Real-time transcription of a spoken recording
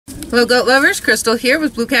Hello goat lovers, Crystal here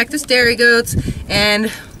with Blue Cactus Dairy Goats, and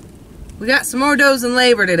we got some more does in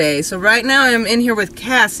labor today. So right now I'm in here with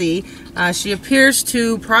Cassie. She appears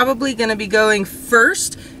to probably going to be going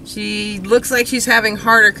first. She looks like she's having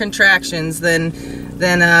harder contractions than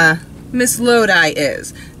Miss Lodi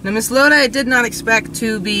is. Now Miss Lodi I did not expect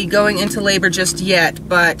to be going into labor just yet,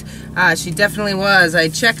 but she definitely was. I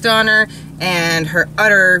checked on her and her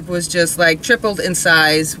udder was just like tripled in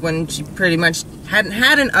size when she pretty much hadn't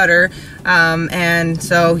had an udder, and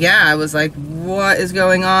so yeah, I was like, what is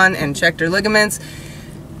going on, and checked her ligaments,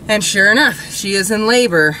 and sure enough, she is in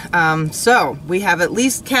labor. So we have at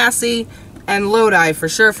least Cassie and Lodi for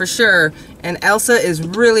sure, and Elsa is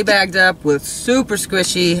really bagged up with super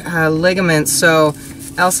squishy ligaments, so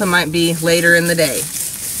Elsa might be later in the day.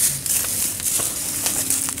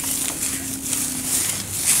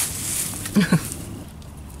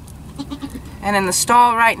 And in the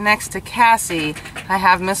stall right next to Cassie, I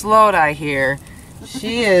have Miss Lodi here.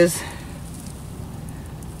 She's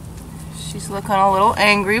looking a little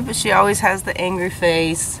angry, but she always has the angry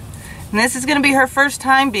face. And this is going to be her first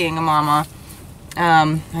time being a mama.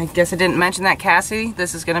 I guess I didn't mention that, Cassie.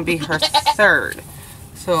 This is going to be her third.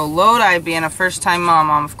 So Lodi being a first-time mom,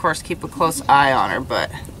 of course keep a close eye on her, but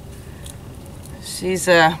she's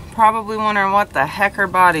probably wondering what the heck her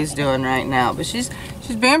body's doing right now. But she's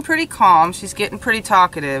being pretty calm. She's getting pretty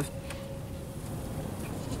talkative.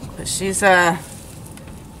 But she's not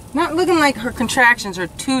looking like her contractions are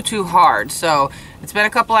too hard. So it's been a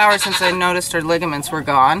couple hours since I noticed her ligaments were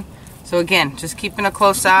gone. So again, just keeping a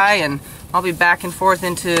close eye, and I'll be back and forth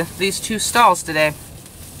into these two stalls today.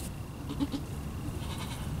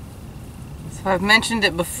 So I've mentioned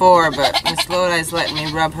it before, but Miss Lodi's letting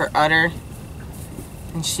me rub her udder,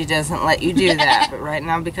 and she doesn't let you do that. But right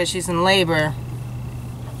now, because she's in labor,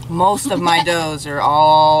 most of my does are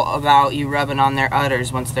all about you rubbing on their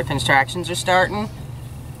udders once their contractions are starting.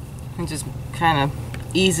 It just kind of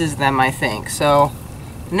eases them, I think. So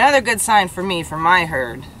another good sign for me, for my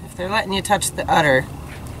herd, if they're letting you touch the udder,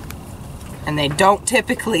 and they don't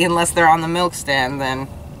typically unless they're on the milk stand, then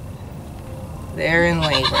they're in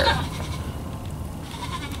labor.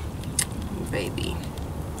 Baby.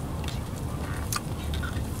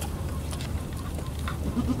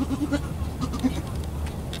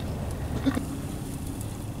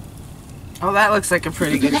 Oh, that looks like a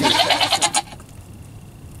pretty good contraction.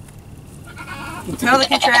 You can tell the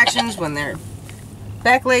contractions when their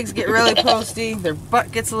back legs get really posty, their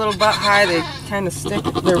butt gets a little butt high, they kind of stick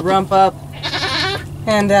their rump up,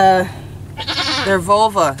 and their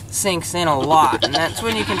vulva sinks in a lot. And that's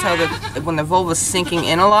when you can tell that when the vulva's sinking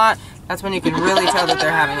in a lot, that's when you can really tell that they're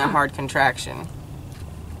having a hard contraction.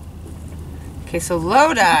 Okay, so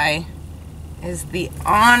Lodi is the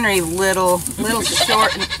ornery little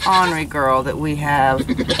short and ornery girl that we have.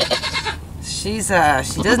 She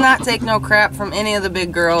does not take no crap from any of the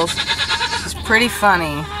big girls. She's pretty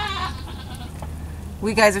funny.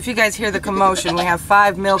 If you guys hear the commotion, we have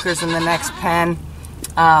 5 milkers in the next pen.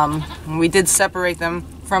 We did separate them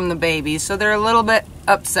from the babies, so they're a little bit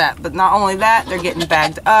upset. But not only that, they're getting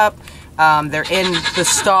bagged up. They're in the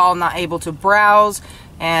stall, not able to browse.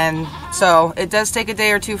 And so it does take a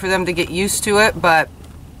day or two for them to get used to it, but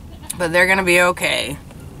they're gonna be okay.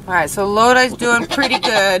 Alright, so Lodi's doing pretty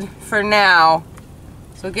good for now.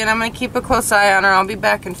 So again, I'm gonna keep a close eye on her. I'll be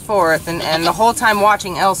back and forth, and the whole time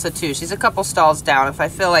watching Elsa too. She's a couple stalls down. If I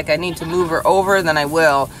feel like I need to move her over, then I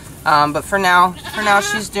will. But for now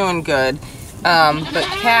she's doing good. But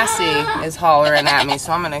Cassie is hollering at me,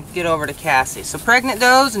 so I'm gonna get over to Cassie. So pregnant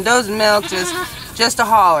does and milk, just a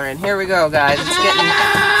hollering. Here we go, guys.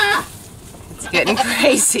 It's getting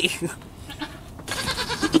crazy.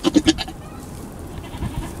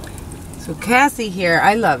 So Cassie here,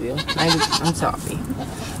 I love you. I'm sorry.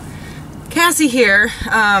 Cassie here.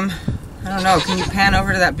 I don't know. Can you pan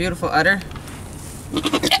over to that beautiful udder?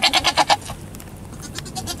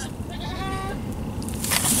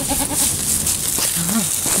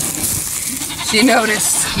 She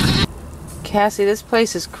noticed. Cassie, this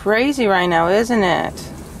place is crazy right now, isn't it?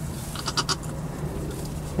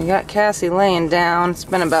 We got Cassie laying down. It's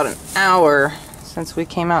been about an hour since we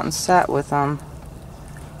came out and sat with them.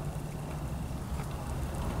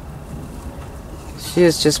 She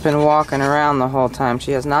has just been walking around the whole time.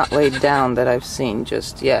 She has not laid down that I've seen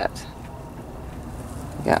just yet.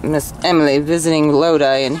 We got Miss Emily visiting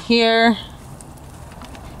Lodi in here.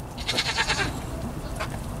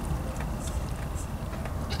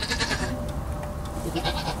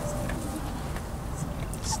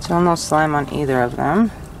 Still no slime on either of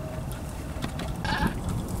them.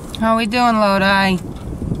 How we doing, Lodi?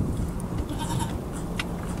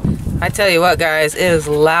 I tell you what, guys, it is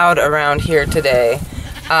loud around here today.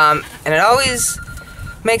 And it always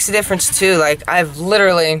makes a difference, too. Like, I've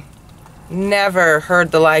literally never heard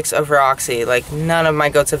the likes of Roxy. Like, none of my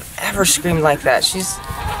goats have ever screamed like that. She's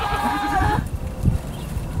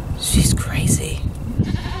crazy.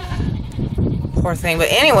 Poor thing.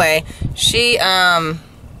 But anyway, she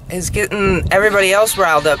is getting everybody else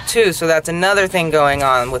riled up, too. So that's another thing going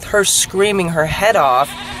on. With her screaming her head off,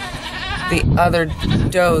 the other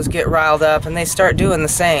does get riled up and they start doing the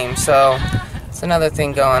same. So it's another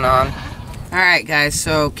thing going on. Alright, guys,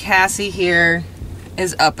 so Cassie here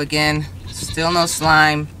is up again. Still no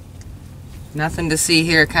slime. Nothing to see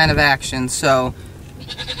here kind of action. So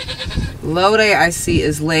Lodi, I see,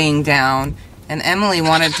 is laying down, and Emily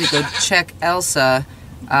wanted to go check Elsa,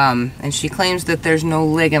 and she claims that there's no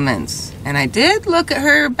ligaments. And I did look at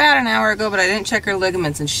her about an hour ago, but I didn't check her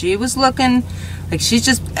ligaments, and she was looking like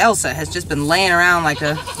Elsa has just been laying around like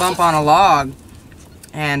a bump on a log.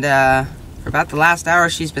 And for about the last hour,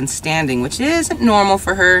 she's been standing, which isn't normal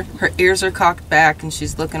for her. Her ears are cocked back, and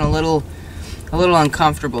she's looking a little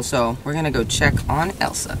uncomfortable. So we're gonna go check on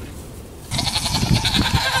Elsa.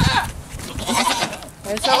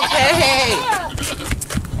 It's okay.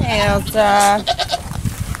 Hey, Elsa.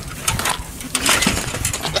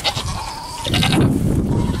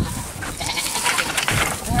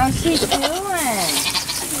 How's she doing?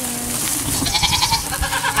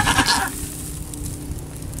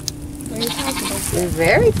 You're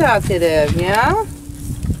very talkative, yeah?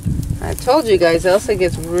 I told you guys, Elsa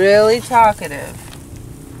gets really talkative.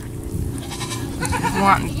 She's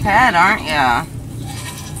wanting pet, aren't ya?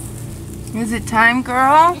 Is it time,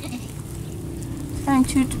 girl? Time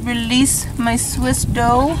to release my Swiss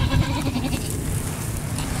dough?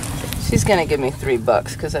 She's gonna give me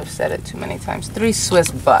 $3 because I've said it too many times. 3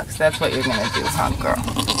 Swiss bucks. That's what you're gonna do, huh, girl?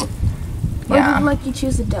 Yeah. Or did Lucky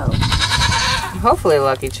choose a dough? Hopefully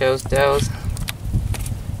Lucky chose doughs.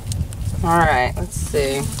 Alright, let's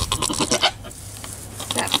see.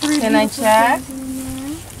 Can I check?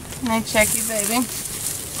 Can I check you, baby?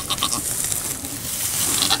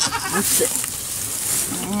 Let's see.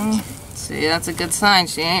 See, that's a good sign.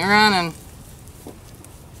 She ain't running.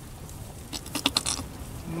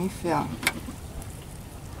 Let me feel.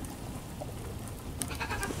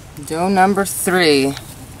 Doe number 3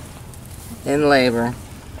 in labor.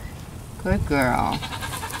 Good girl.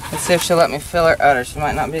 Let's see if she'll let me fill her udder. She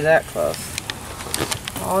might not be that close.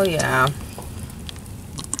 Oh, yeah.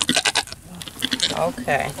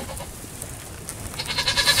 Okay.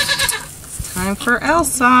 It's time for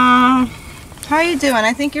Elsa. How you doing?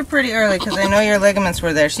 I think you're pretty early because I know your ligaments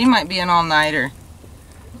were there. She might be an all-nighter.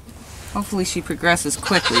 Hopefully she progresses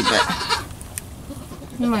quickly, but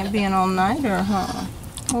you might be an all-nighter, huh?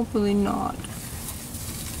 Hopefully not.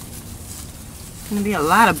 Gonna be a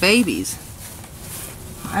lot of babies.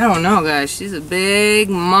 I don't know, guys. She's a big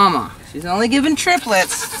mama. She's only given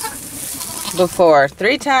triplets before.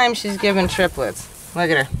 3 times she's given triplets. Look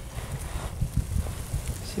at her.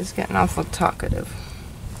 She's getting awful talkative.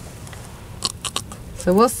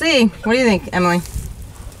 So we'll see. What do you think, Emily?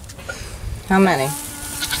 How many? I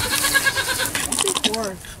think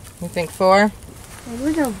 4. You think 4?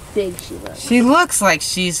 Look how big she looks. She looks like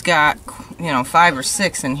she's got, 5 or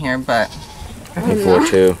 6 in here, but I think 4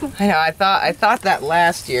 too. I know. I thought that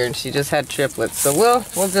last year, and she just had triplets. So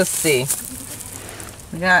we'll just see.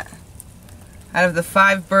 We got, out of the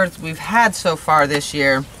 5 births we've had so far this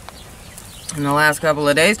year, in the last couple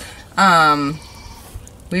of days,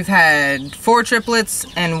 we've had 4 triplets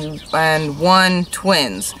and 1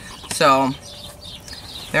 twins. So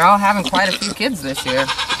they're all having quite a few kids this year.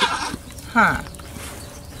 Huh.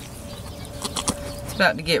 It's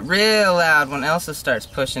about to get real loud when Elsa starts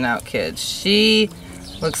pushing out kids. She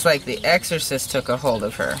looks like the exorcist took a hold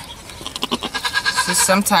of her. She's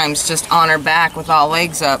sometimes just on her back with all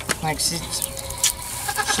legs up. Like she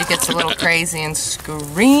gets a little crazy and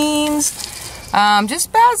screams. Just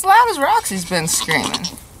about as loud as Roxy's been screaming.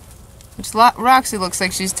 Which Roxy looks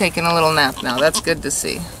like she's taking a little nap now. That's good to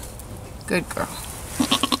see. Good girl.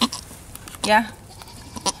 Yeah?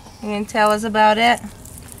 You can tell us about it?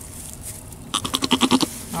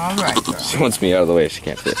 Alright, girl. She wants me out of the way. She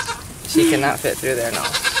can't fit. She cannot fit through there, no.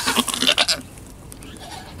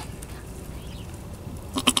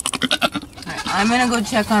 Alright, I'm gonna go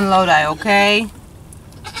check on Lodi, okay?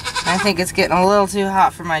 I think it's getting a little too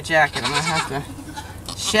hot for my jacket. I'm gonna have to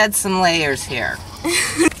shed some layers here.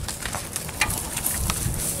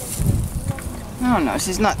 Oh no,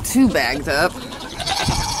 she's not too bagged up.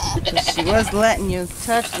 She was letting you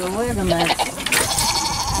touch the ligaments.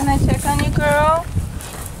 Can I check on you, girl?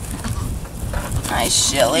 Hi,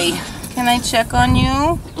 Shelly. Can can I check on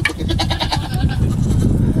you?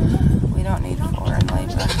 We don't need 4 in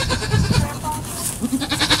labor.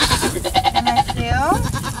 Can I feel?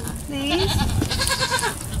 Please?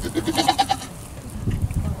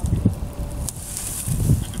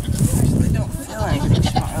 Actually, don't feel anything.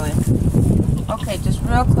 She don't really. Okay, just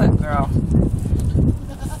real quick, girl.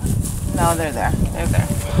 No, they're there. They're there.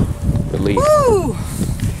 Relief. Woo!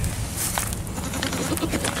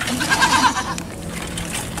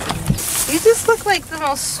 You just look like the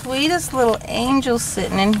most sweetest little angel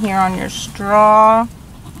sitting in here on your straw,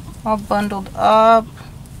 all bundled up.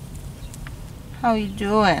 How you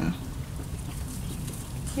doing?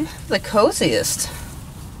 You have the coziest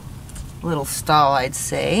little stall, I'd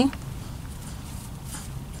say.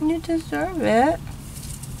 You deserve it.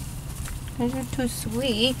 Because you're too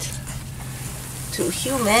sweet. To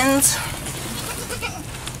humans.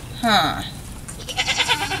 Huh.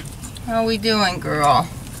 How we doing, girl?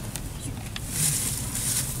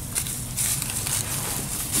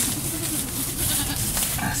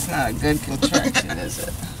 That's not a good contraction, is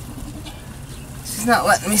it? She's not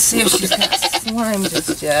letting me see if she's got slime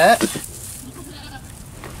just yet.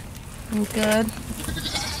 You good?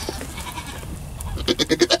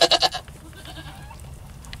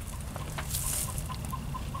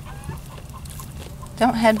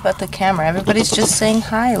 Don't headbutt the camera. Everybody's just saying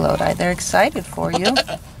hi, Lodi. They're excited for you.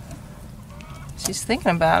 She's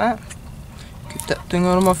thinking about it. Get that thing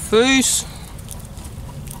out of my face.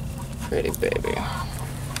 Pretty baby.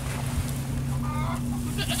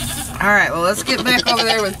 Alright, well, let's get back over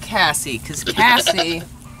there with Cassie, because Cassie,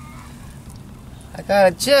 I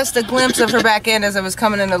got just a glimpse of her back end as I was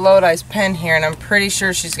coming into Lodi's pen here, and I'm pretty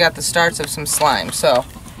sure she's got the starts of some slime. So,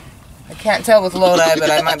 I can't tell with Lodi, but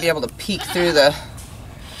I might be able to peek through the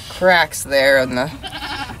cracks there in the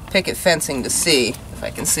picket fencing to see if I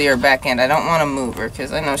can see her back end. I don't want to move her,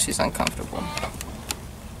 because I know she's uncomfortable.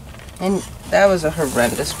 And that was a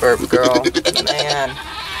horrendous burp, girl. Man.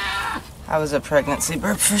 That was a pregnancy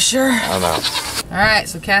burp for sure. I know. Alright,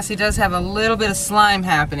 so Cassie does have a little bit of slime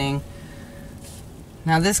happening.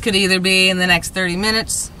 Now this could either be in the next 30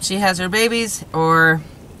 minutes she has her babies, or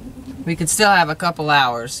we could still have a couple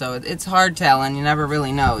hours. So it's hard telling. You never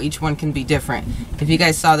really know. Each one can be different. If you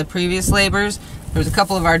guys saw the previous labors, there was a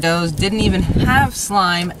couple of our does didn't even have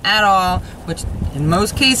slime at all, which in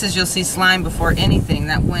most cases you'll see slime before anything.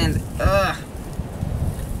 That wind, ugh.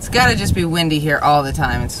 It's gotta just be windy here all the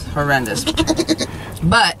time. It's horrendous.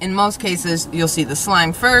 But in most cases, you'll see the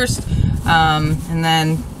slime first, and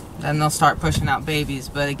then they'll start pushing out babies.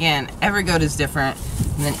 But again, every goat is different,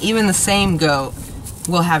 and then even the same goat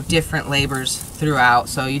will have different labors throughout.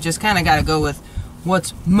 So you just kind of gotta go with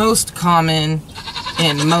what's most common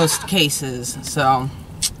in most cases. So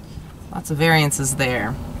lots of variances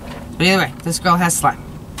there. But either way, this girl has slime.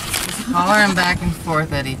 Just hollering back and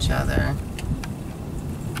forth at each other.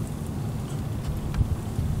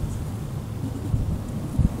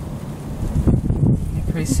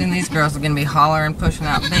 Pretty soon these girls are going to be hollering, pushing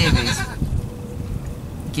out babies.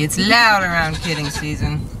 Gets loud around kidding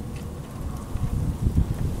season.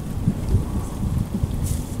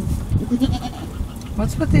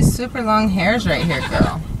 What's with these super long hairs right here,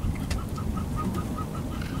 girl?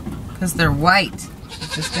 Because they're white.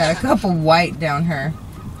 She's just got a couple white down her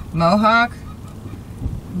mohawk.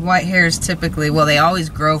 White hairs typically, well, they always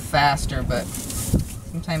grow faster, but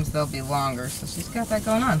sometimes they'll be longer. So she's got that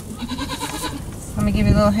going on. Let me give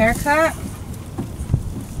you a little haircut.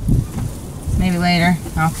 Maybe later.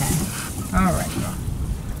 Okay. Alright.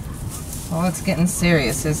 Well, it's getting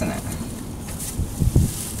serious, isn't it?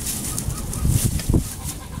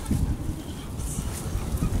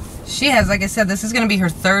 She has, like I said, this is going to be her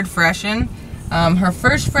third freshen. Her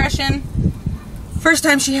first freshen, first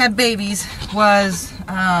time she had babies was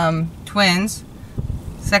twins.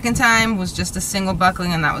 Second time was just a single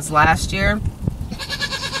buckling, and that was last year.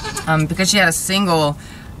 Because she had a single,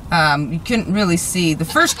 you couldn't really see. The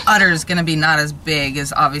first udder is going to be not as big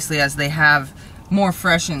as obviously as they have more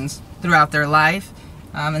freshens throughout their life.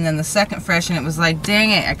 And then the second freshen, it was like,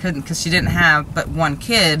 dang it, I couldn't, because she didn't have but one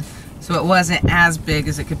kid, so it wasn't as big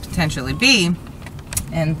as it could potentially be.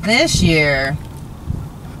 And this year,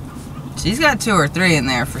 she's got 2 or 3 in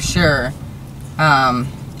there for sure.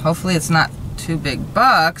 Hopefully it's not too big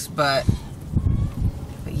bucks, but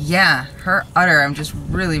yeah, her udder I'm just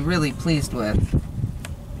really, really pleased with.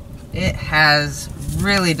 It has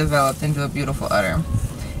really developed into a beautiful udder.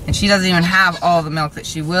 And she doesn't even have all the milk that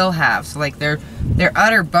she will have. So like their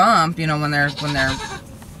udder bump, you know, when they're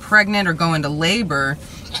pregnant or go into labor,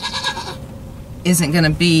 isn't going to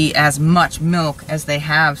be as much milk as they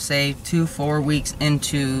have, say, 2-4 weeks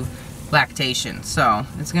into lactation. So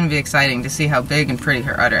it's going to be exciting to see how big and pretty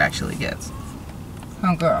her udder actually gets.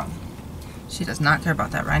 Oh girl, she does not care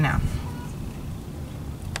about that right now.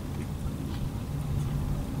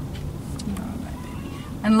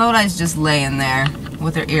 And Lodi's just laying there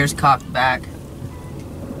with her ears cocked back.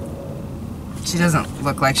 She doesn't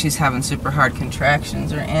look like she's having super hard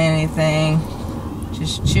contractions or anything.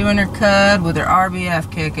 Just chewing her cud with her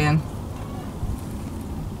RBF kicking.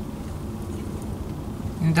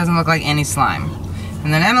 And it doesn't look like any slime.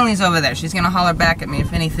 And then Emily's over there. She's gonna holler back at me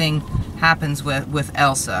if anything happens with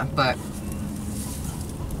Elsa, but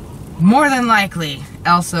more than likely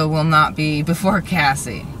Elsa will not be before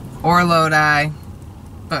Cassie or Lodi,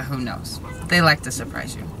 but who knows? They like to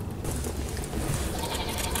surprise you.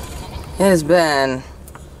 It has been,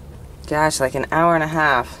 gosh, like an hour and a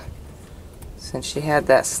half since she had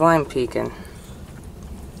that slime peeking.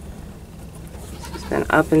 She's been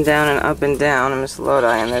up and down and up and down, and Miss Lodi,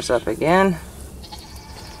 and there's up again.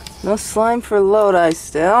 No slime for Lodi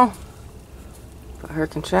still, but her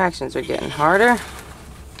contractions are getting harder.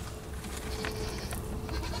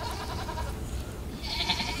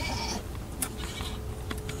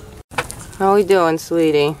 How we doing,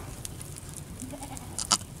 sweetie?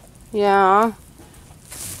 Yeah.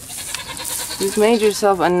 You've made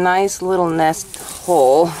yourself a nice little nest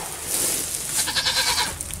hole.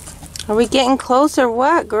 Are we getting close or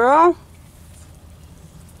what, girl?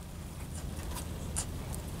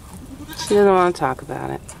 She doesn't want to talk about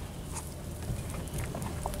it.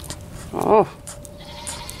 Oh.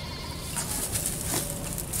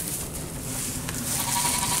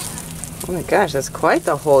 Oh my gosh, that's quite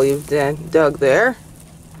the hole you've dug there.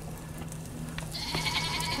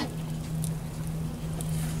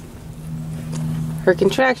 Her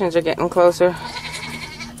contractions are getting closer.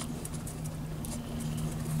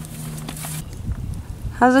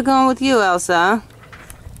 How's it going with you, Elsa?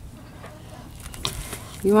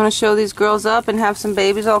 You want to show these girls up and have some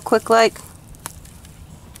babies all quick like?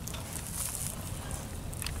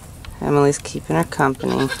 Emily's keeping her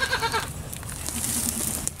company.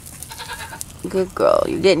 Good girl.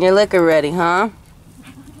 You're getting your liquor ready, huh?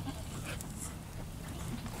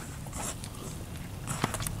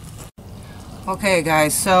 Okay,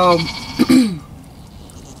 guys, so I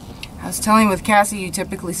was telling you with Cassie, you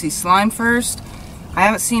typically see slime first. I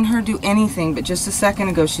haven't seen her do anything, but just a second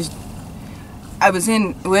ago, I was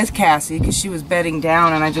in with Cassie because she was bedding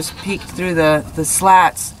down, and I just peeked through the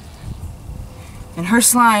slats, and her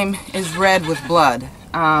slime is red with blood.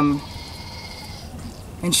 And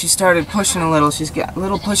she started pushing a little. She's got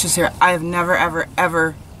little pushes here. I have never, ever,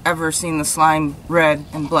 ever, ever seen the slime red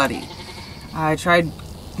and bloody. I tried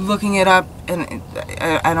looking it up, and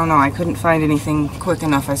I don't know, I couldn't find anything quick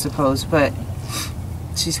enough, I suppose, but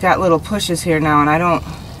she's got little pushes here now, and I don't,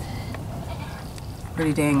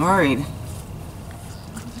 pretty dang worried.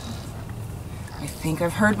 I think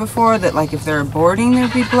I've heard before that, like, if they're aborting,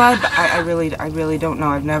 there'd be blood, but I really don't know.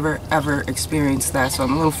 I've never ever experienced that, so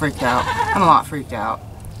I'm a little freaked out. I'm a lot freaked out.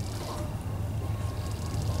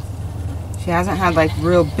 She hasn't had like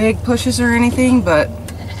real big pushes or anything, but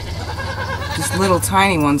just little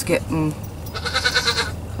tiny ones pushing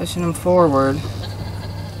them forward.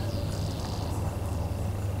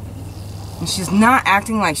 And she's not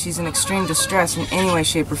acting like she's in extreme distress in any way,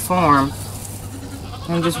 shape, or form.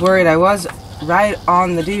 I'm just worried. I was right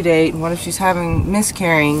on the due date. What if she's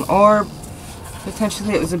miscarrying, or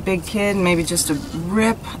potentially it was a big kid, maybe just a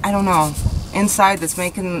rip, I don't know, inside that's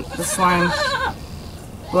making the slime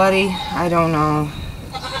bloody, I don't know.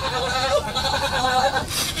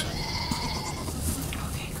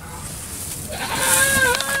 Okay, girl.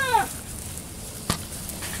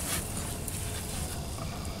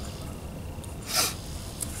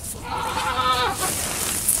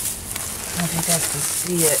 I don't think that's to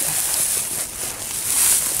see it.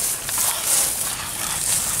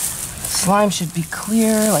 Slime should be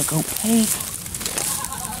clear, like opaque.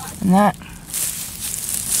 And that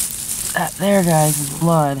there, guys, is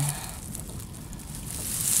blood. I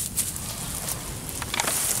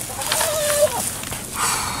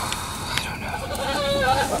don't know.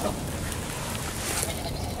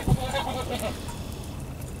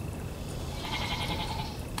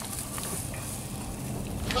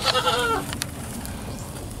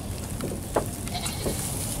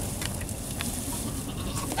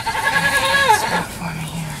 Stop for me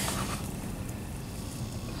here.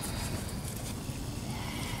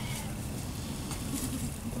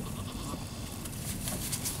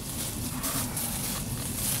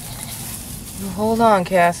 Hold on,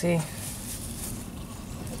 Cassie.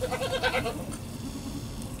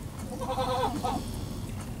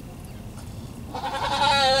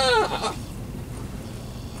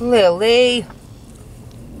 Lily.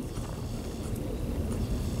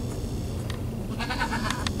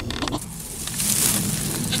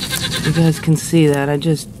 You guys can see that.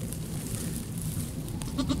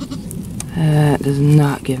 That does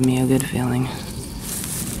not give me a good feeling.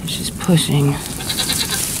 She's pushing.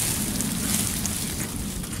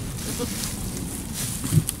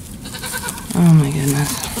 Oh my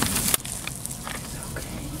goodness.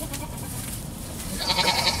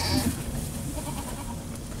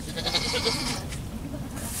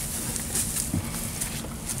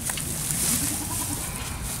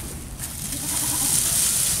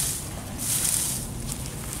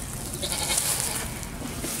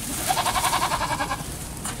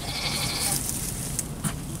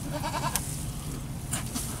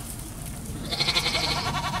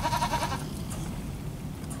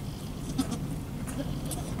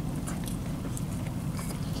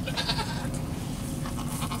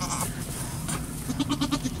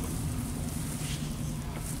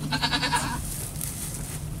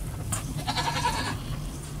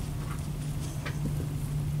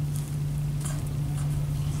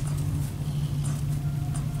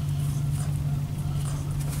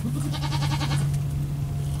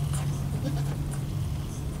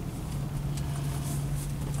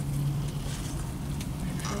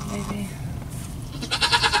 Maybe.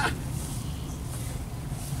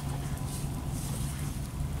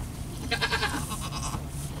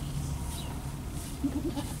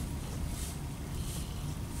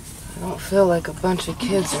 I don't feel like a bunch of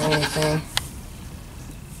kids or anything.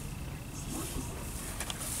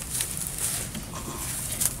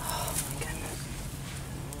 Oh my goodness.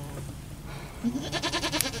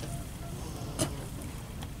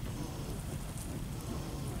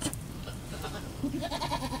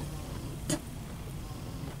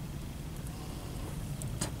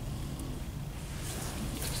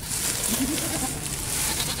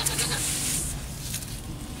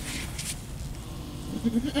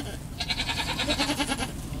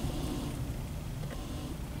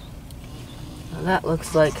 Now that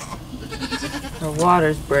looks like her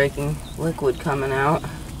water's breaking, liquid coming out.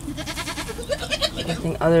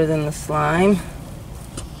 Anything other than the slime.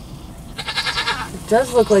 It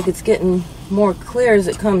does look like it's getting more clear as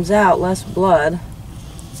it comes out, less blood.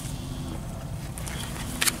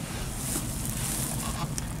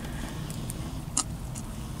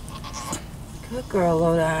 Good girl,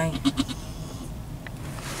 Lodi.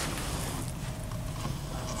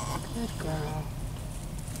 Good girl.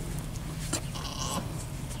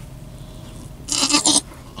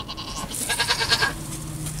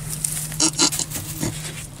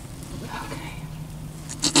 Okay.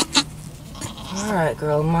 Alright,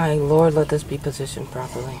 girl. My lord, let this be positioned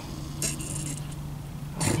properly.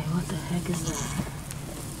 Okay, what the heck is that?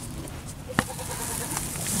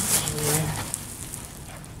 Weird.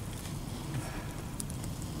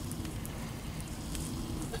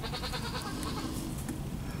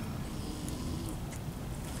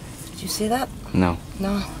 Did you see that? No.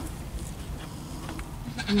 No.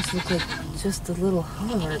 It must look like just a little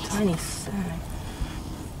hole or a tiny sack.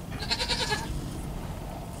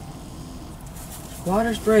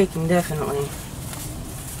 Water's breaking, definitely.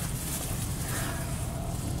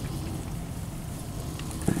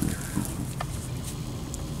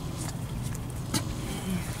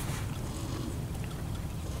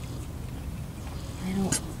 I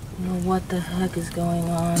don't know what the heck is going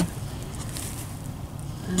on.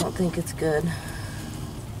 I don't think it's good.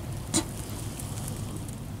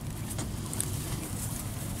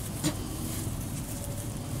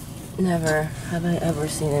 Never have I ever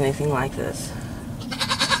seen anything like this.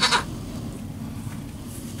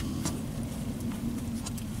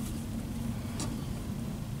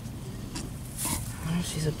 I wonder if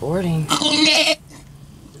she's aborting.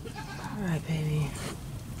 Alright, baby.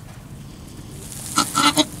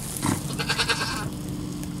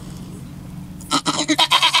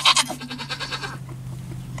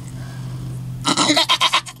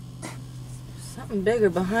 Something bigger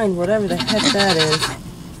behind whatever the heck that is.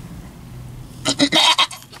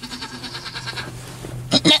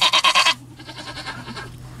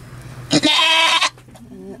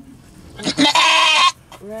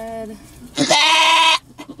 Red.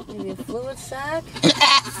 Maybe a fluid sac?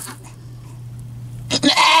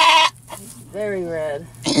 It's very red.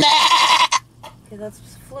 Okay, that's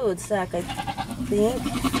fluid sac, I think.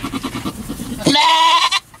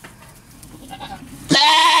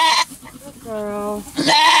 Good girl.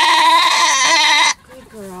 Good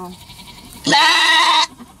girl.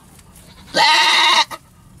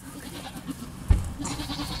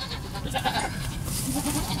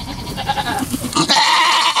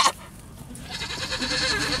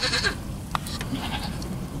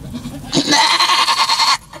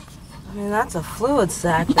 that's a fluid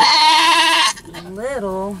sac. That's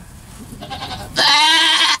little.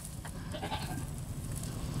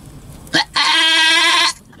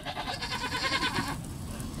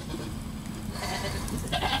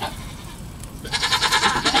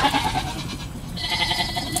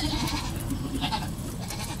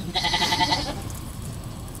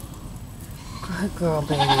 Good girl,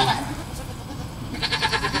 baby.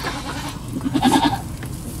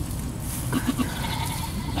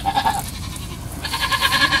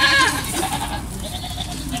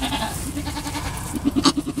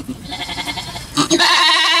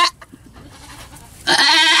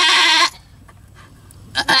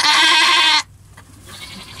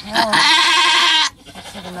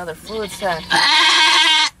 Looks like another fluid sac.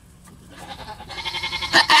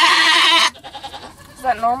 Is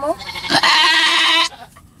that normal?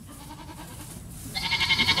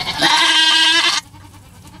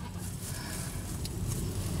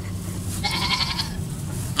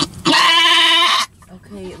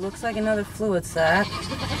 Okay, it looks like another fluid sac.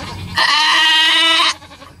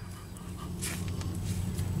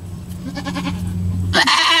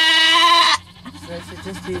 So there should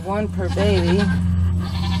just be one per baby.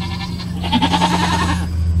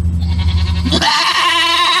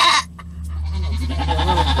 Maybe a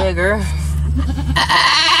little bigger.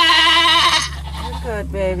 You're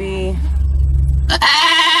good, baby.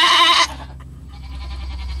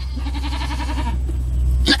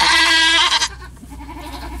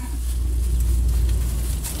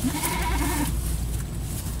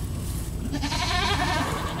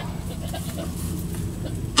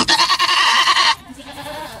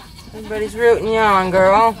 Everybody's rooting you on,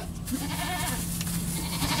 girl.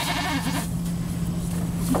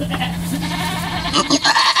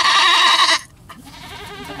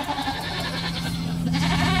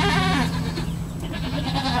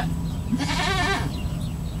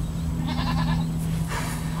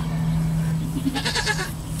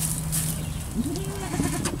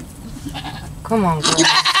 Come on, girl.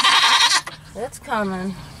 It's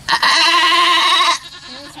coming.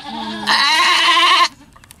 It's coming.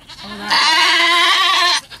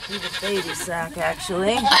 He's a baby sac,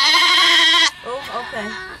 actually. Oh, okay.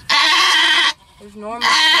 There's normal.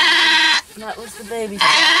 That was the baby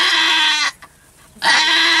sac.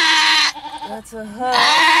 That's a hook.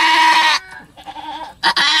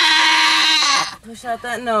 Push out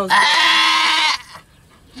that nose.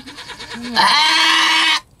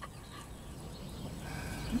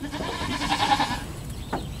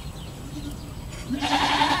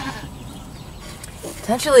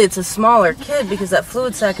 Potentially it's a smaller kid because that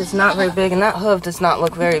fluid sac is not very big and that hoof does not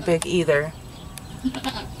look very big either.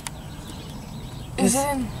 Is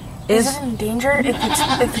it in danger if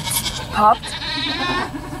it's popped?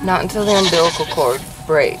 Not until the umbilical cord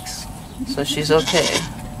breaks. So she's okay.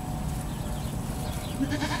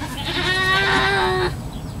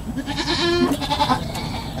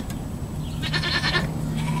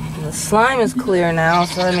 And the slime is clear now,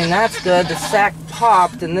 so I mean that's good. The sac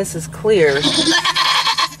popped and this is clear.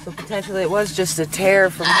 So potentially it was just a tear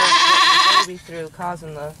from her putting the baby through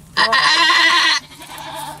causing the blood.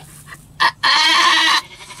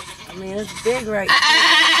 I mean, it's big right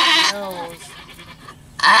here. Nose.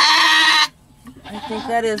 I think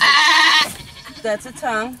that's a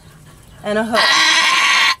tongue and a hook.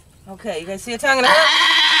 Okay, you guys see a tongue and a hook?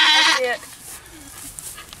 I see it.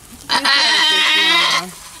 You got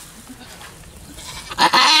it,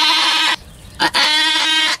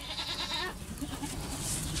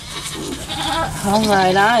 all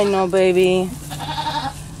right, I know, baby.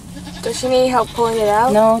 Does she need help pulling it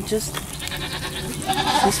out? No, just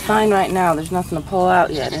she's fine right now. There's nothing to pull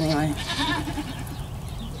out yet, anyway.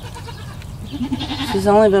 She's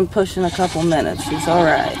only been pushing a couple minutes. She's all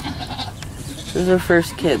right. This is her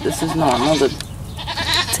first kid. This is normal to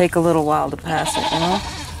take a little while to pass it, you know.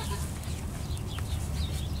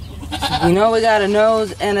 So we know we got a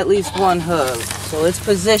nose and at least one hoof, so it's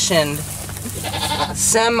positioned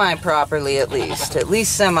semi-properly at least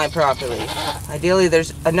semi-properly. Ideally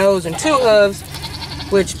there's a nose and two hooves,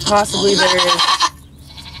 which possibly there is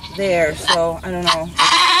there, so I don't know.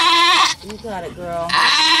 You got it, girl.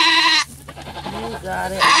 You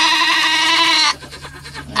got it.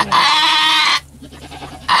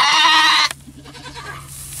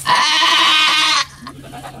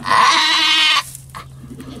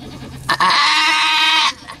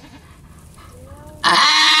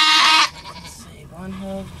 One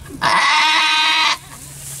hoof.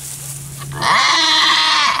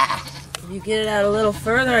 If you get it out a little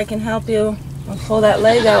further, I can help you. I'll pull that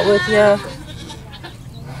leg out with you.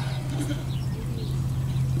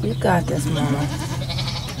 You got this, Mama.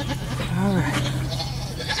 All right.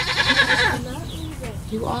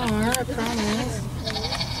 You are, I promise.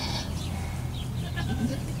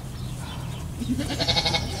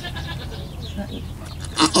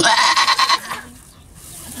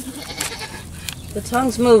 The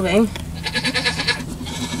tongue's moving.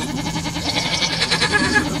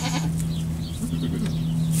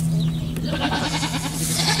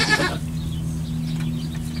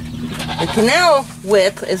 The canal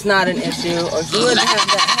width is not an issue, or she wouldn't have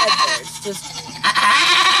that head there. It's just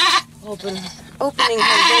opening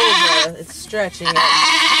her vulva. It's stretching it.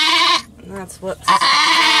 And that's what.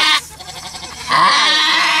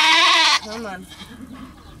 Come on.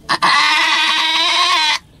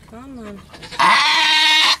 Come on.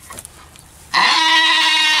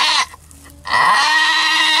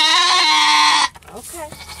 Okay.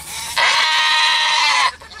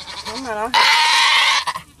 Come on.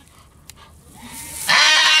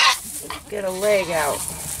 Get a leg out.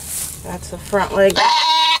 That's the front leg.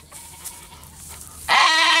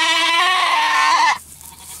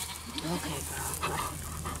 Okay, girl.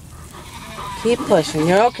 Keep pushing.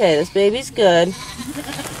 You're okay. This baby's good.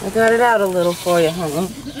 I got it out a little for you, honey.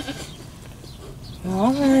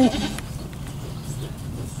 All right.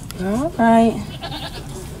 All right.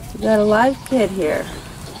 You got a live kid here.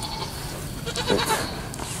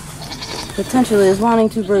 It potentially is wanting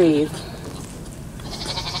to breathe.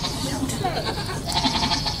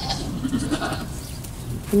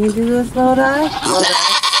 Can you do this, Lodi? Lodi.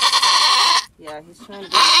 Yeah, he's trying to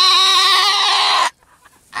do it.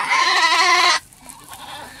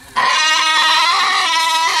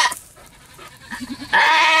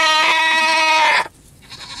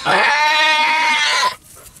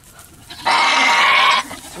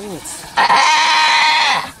 Ooh, it's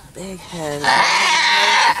big head.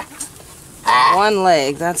 One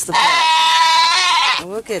leg, that's the part.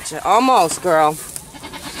 Look at you. Almost, girl.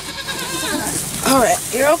 Alright,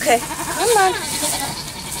 you're okay. Come on.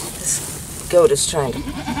 This goat is trying to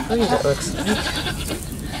breathe, it looks like.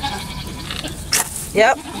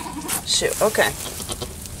 Yep. Shoot, okay.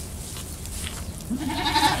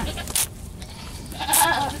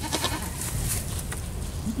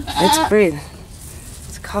 It's breathing.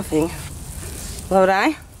 It's coughing. Lodi?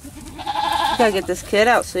 You gotta get this kid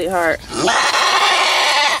out, sweetheart.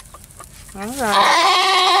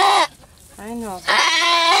 Alright. I know.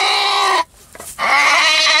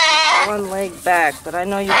 One leg back, but I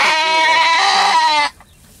know you can do it.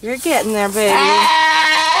 You're getting there, baby.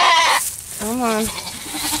 Come on.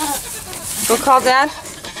 Go call Dad.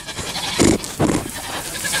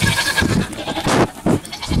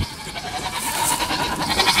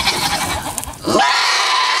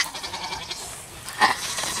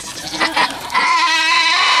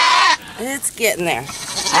 It's getting there. It's getting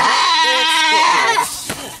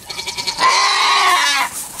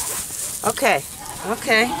there. Okay.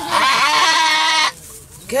 Okay.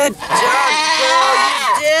 Good job, girl.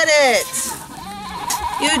 You did it.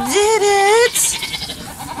 You did it.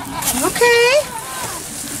 Okay.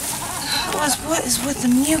 What is with the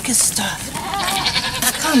mucus stuff?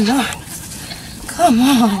 Come on. Come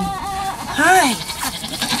on. Hi.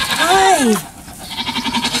 Hi.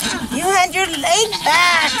 You had your leg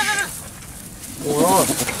back. Whoa.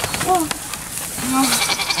 Oh.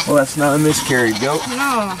 Well, that's not a miscarried goat.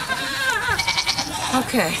 No.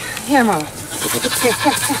 Okay. Here, Mom. Here.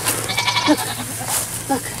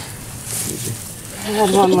 Look. I had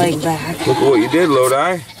one leg back. Look what you did,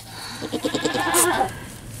 Lodi.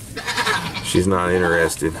 She's not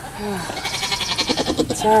interested.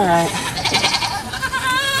 It's alright.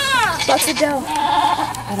 What's it do?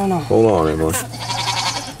 I don't know. Hold on, Emily.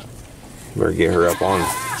 Better get her up on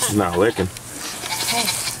her. She's not licking. Hey.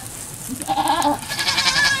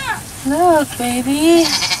 Look, baby.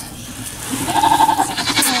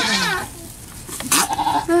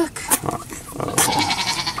 Look.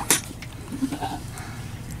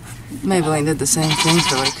 Maybelline did the same thing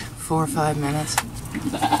for like 4 or 5 minutes.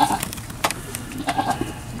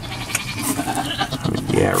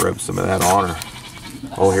 Yeah, rub some of that on her.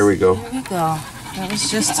 Oh, here we go. Here we go. That was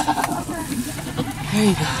just... There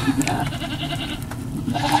you go.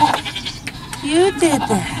 You did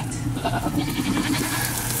that.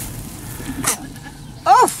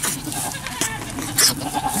 Oh!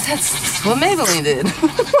 That's what Maybelline did.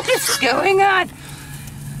 What is going on?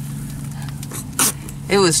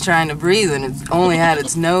 It was trying to breathe and it only had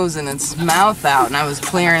its nose and its mouth out, and I was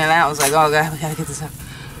clearing it out. I was like, oh God, we gotta get this out.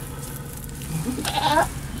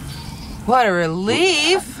 What a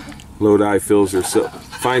relief. Lodi finds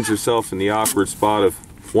herself in the awkward spot of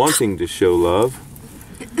wanting to show love.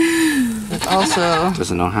 But also...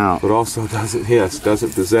 Doesn't know how. But also doesn't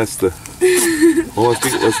possess the... Oh,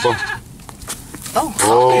 let's go. Oh.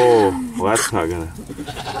 Oh. Well, that's not gonna.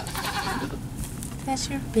 That's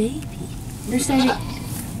your baby. You're saying.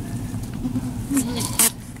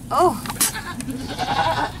 Oh,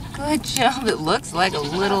 good job. It looks like a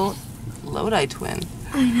little Lodi twin.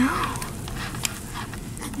 I know.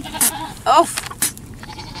 Oh.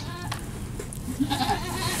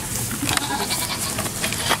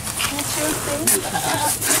 That's your baby.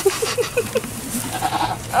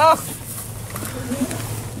 Oh.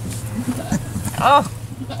 Oh.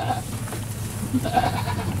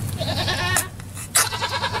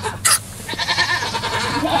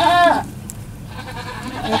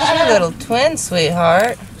 That's your little twin,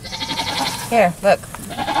 sweetheart. Here, look.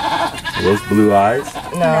 Are those blue eyes?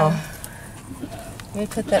 No. Let me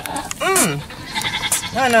put that.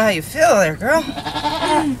 Now I know how you feel there, girl.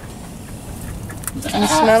 Can you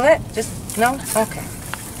smell it? Just, no? Okay.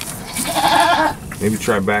 Maybe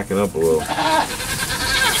try backing up a little.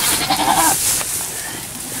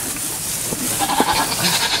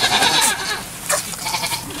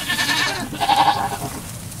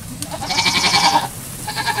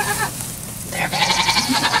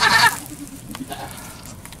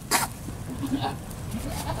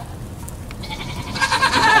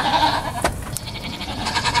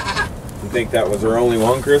 You think that was her only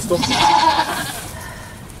one, Crystal?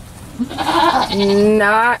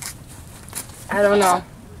 Not. I don't know.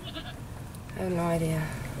 I have no idea.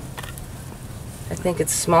 I think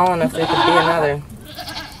it's small enough there could be another.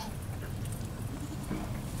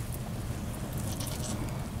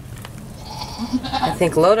 I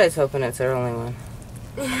think Lodi's hoping it's her only one.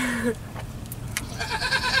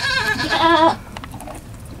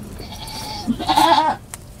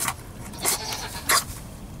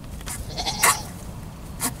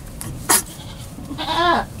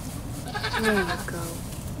 There you go.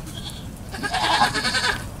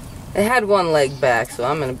 It had one leg back, so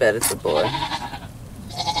I'm gonna bet it's a boy.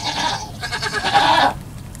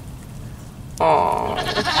 Aww.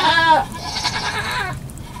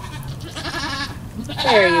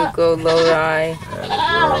 There you go, Lodi.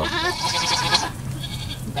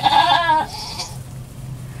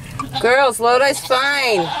 Girls, Lodi's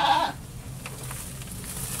fine.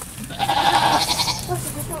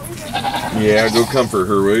 Yeah, go comfort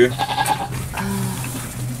her, will you?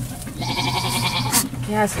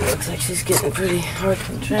 Cassie looks like she's getting pretty hard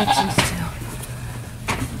contractions too.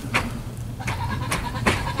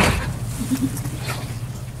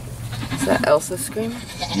 Is that Elsa screaming?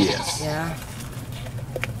 Yes. Yeah.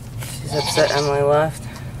 She's upset Emily left.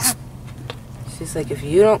 She's like, if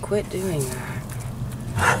you don't quit doing that.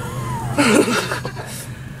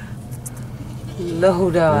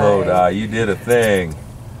 Lodi. Lodi, you did a thing.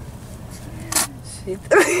 She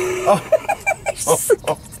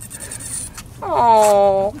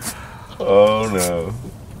Oh. Oh no.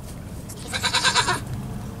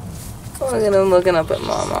 Look at him looking up at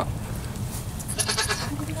Mama.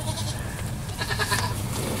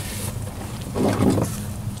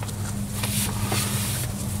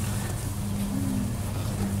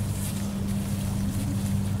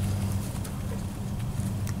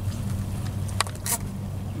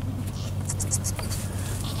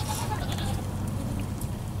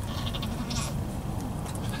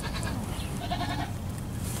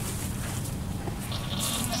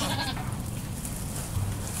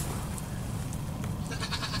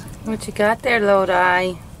 What you got there,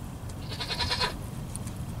 Lodi?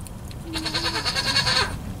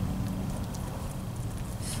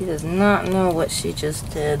 She does not know what she just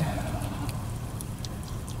did.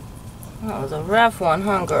 That was a rough one,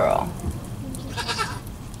 huh, girl?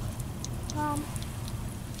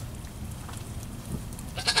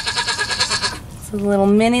 It's a little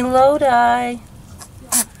mini Lodi.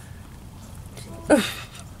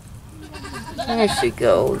 There she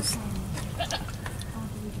goes.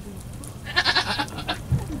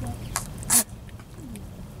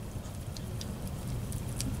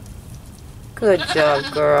 Good job,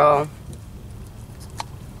 girl.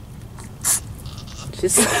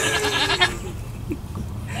 Just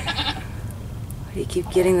why do you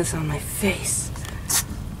keep getting this on my face?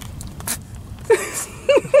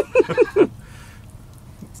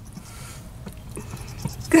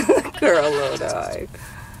 Good girl, Lodi.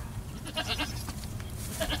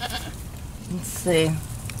 Let's see.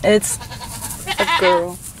 It's a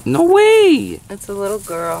girl. No way! It's a little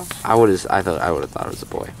girl. I would have thought it was a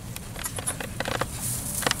boy.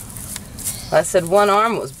 I said one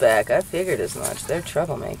arm was back. I figured as much. They're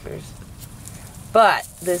troublemakers. But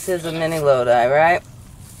this is a mini Lodi, right?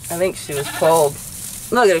 I think she was cold.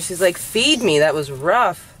 Look at her. She's like, feed me. That was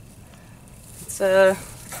rough. It's there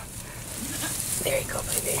you go,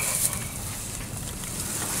 baby.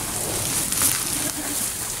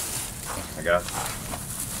 I got it.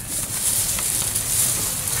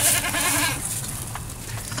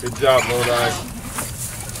 Good job, Lodi.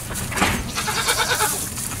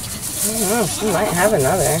 She might have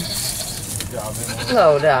another. Good job, Emily.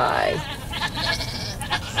 Lodi.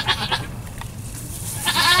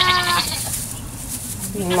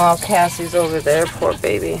 Meanwhile, Cassie's over there, poor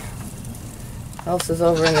baby. Elsa's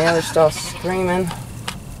over in the other stall screaming.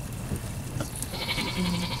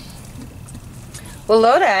 Well,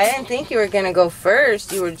 Lodi, I didn't think you were going to go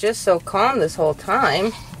first. You were just so calm this whole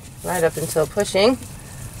time. Right up until pushing.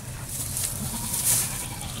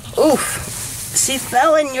 Oof. She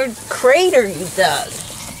fell in your crater you dug.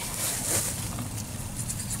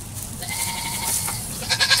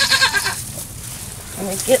 Let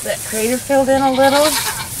me get that crater filled in a little.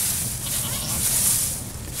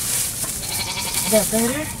 Is that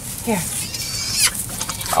better? Here.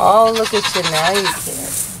 Oh, look at you now. You care.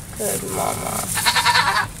 Good mama.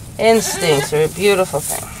 Instincts are a beautiful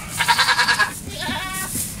thing.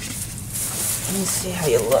 Let me see how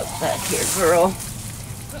you look back here, girl.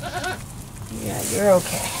 Yeah, you're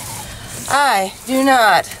okay. I do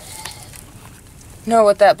not know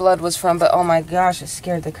what that blood was from, but oh my gosh, it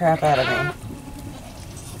scared the crap out of me.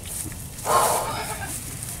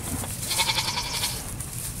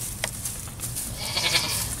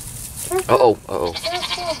 Uh-oh, uh-oh.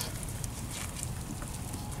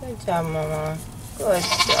 Good job, Mama. Good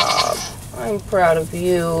job. I'm proud of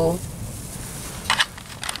you.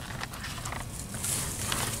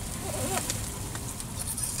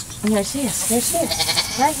 And there she is. There she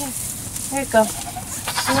is. Right here. There you go.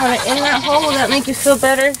 You want it in that hole? Will that make you feel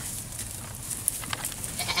better?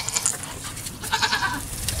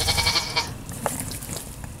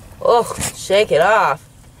 Oh, shake it off.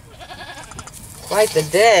 Quite the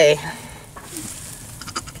day.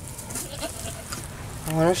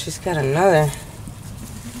 I wonder if she's got another.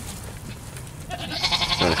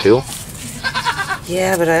 Want to feel?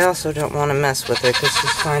 Yeah, but I also don't want to mess with her because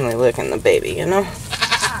she's finally licking the baby, you know?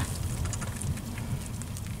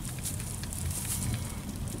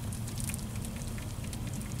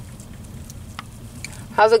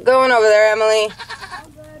 How's it going over there, Emily? All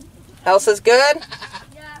good. Elsa's good?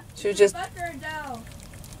 Yeah. She was just... Butter dough.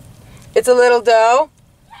 It's a little dough?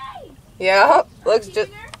 Hey. Yeah, looks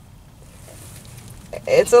just...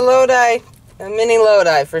 It's a Lodi. A mini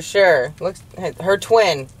Lodi, for sure. Looks... Her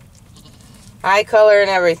twin. Eye color and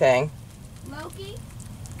everything. Loki.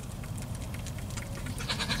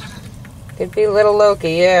 Could be little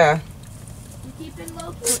Loki, yeah. You keeping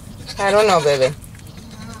Loki? I don't know, baby.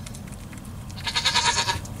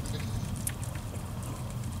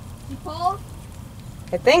 You pulled?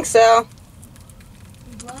 I think so.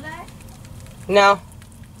 You blow that? No.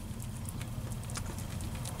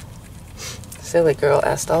 Silly girl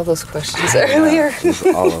asked all those questions earlier.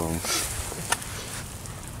 All of them.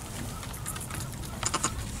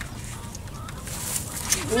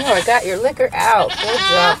 No, I got your liquor out. Good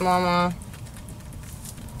job, Mama.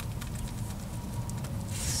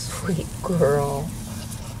 Sweet girl.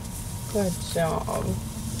 Good job.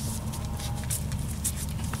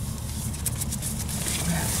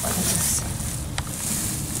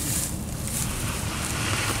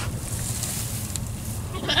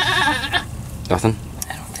 Nothing?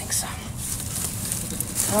 I don't think so.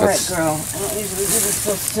 Alright, girl. I don't usually do this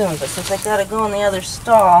so soon, but since I gotta go in the other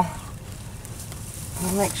stall,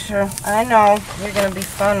 I'll make sure. I know you're gonna be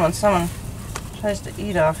fun when someone tries to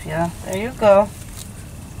eat off you. There you go.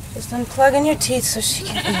 Just unplugging your teeth so she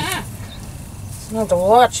can eat. So not to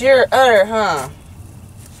watch your udder, huh?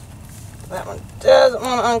 That one doesn't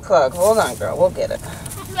want to unclog. Hold on, girl. We'll get it.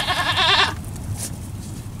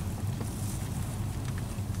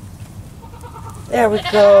 There we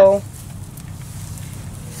go.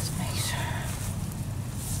 Just make sure.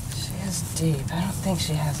 She is deep. I don't think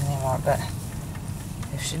she has any more, but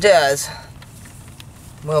if she does,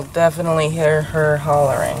 we'll definitely hear her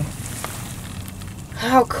hollering.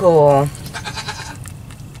 How cool.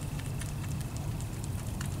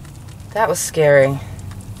 That was scary.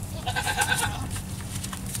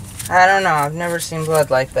 I don't know. I've never seen blood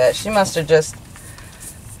like that. She must have just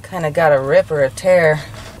kind of got a rip or a tear.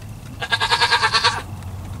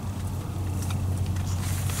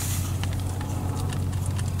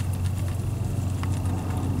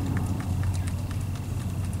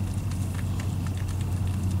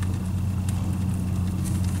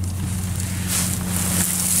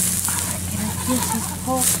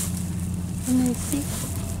 Let me see.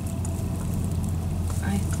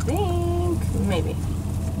 I think maybe.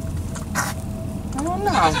 I don't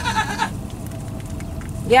know.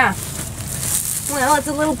 Yeah. Well, it's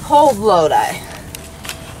a little pulled Lodi.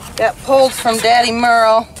 Got pulled from Daddy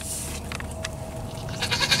Merle.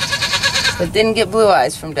 but didn't get blue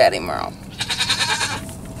eyes from Daddy Merle.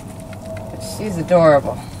 But she's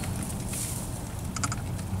adorable.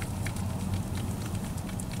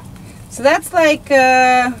 So that's like,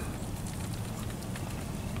 I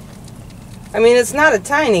mean, it's not a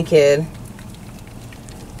tiny kid.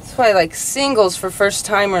 That's why like singles for first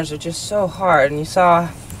timers are just so hard. And you saw,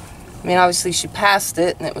 I mean, obviously she passed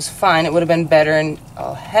it and it was fine. It would have been better and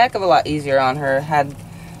a heck of a lot easier on her had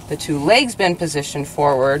the two legs been positioned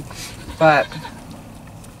forward. But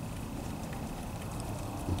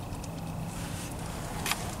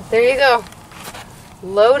there you go.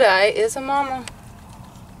 Lodi is a mama.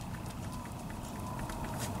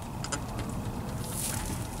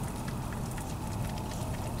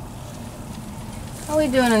 How are we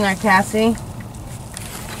doing in there, Cassie? You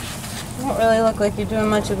don't really look like you're doing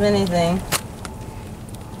much of anything.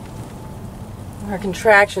 Her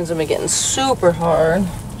contractions have been getting super hard.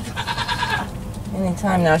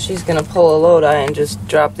 Anytime now she's gonna pull a Lodi and just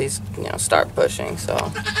drop these, you know, start pushing, so.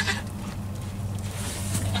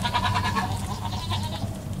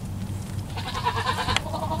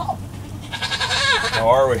 How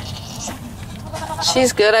are we?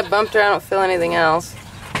 She's good. I bumped her. I don't feel anything else.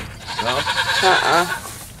 No?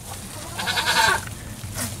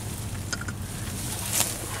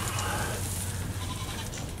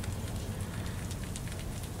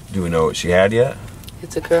 Do we know what she had yet?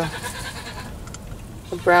 It's a girl.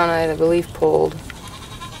 A brown-eyed, I believe, pulled.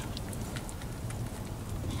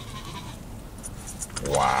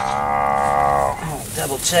 Wow. I haven't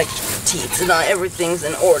double-checked her teeth, so not everything's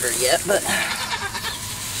in order yet, but...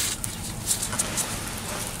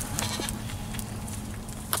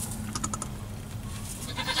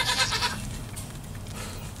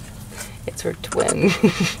 It's her twin.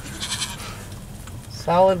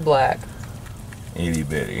 Solid black. Itty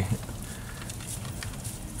bitty.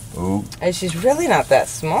 Ooh. And she's really not that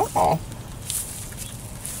small. Oh,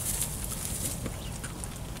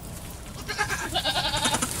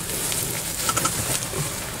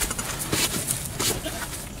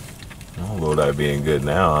 Lodi being good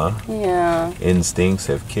now, huh? Yeah. Instincts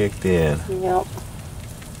have kicked in. Yep.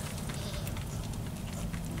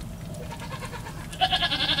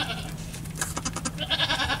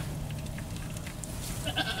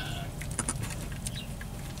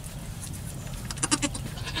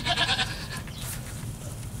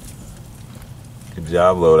 Good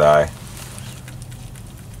job, Lodi.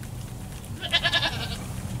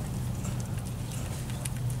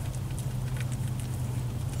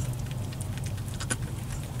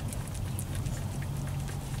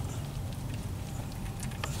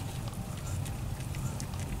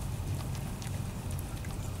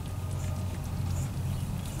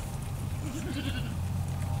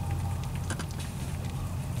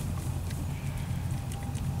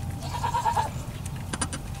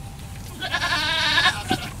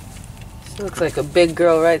 She looks like a big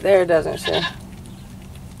girl right there, doesn't she?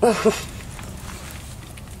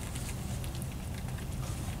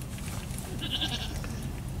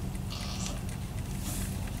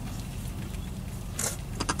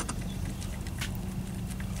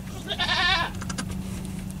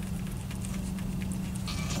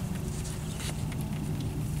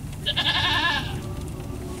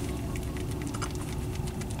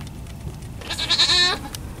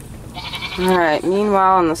 Alright,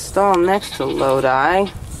 meanwhile in the stall next to Lodi,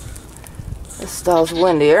 this stall's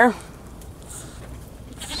windier.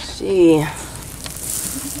 She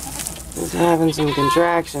is having some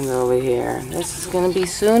contractions over here. This is gonna be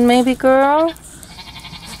soon, maybe, girl?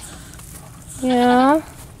 Yeah?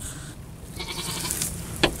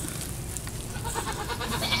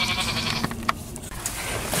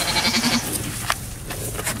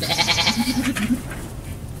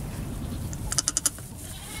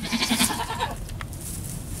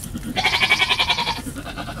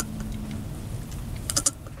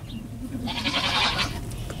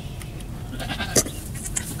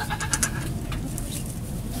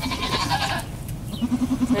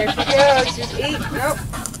 There she goes. She's eating. Nope.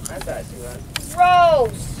 I thought she was.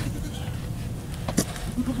 Rose!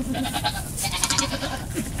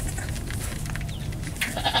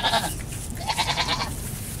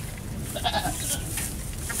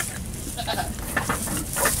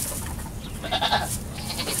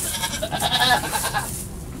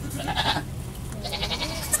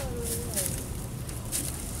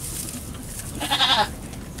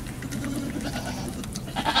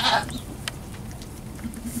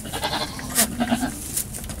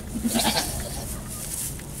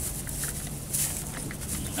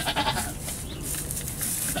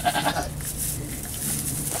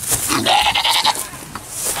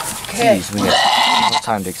 Jeez, we got no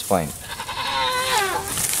time to explain.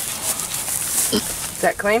 Is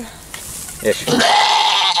that clean? Ish.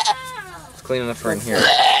 It's clean enough for in here.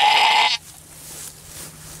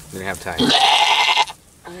 Didn't have time.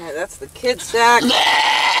 Alright, that's the kid sack. And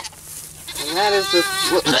that is the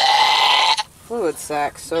fluid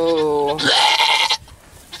sack. So,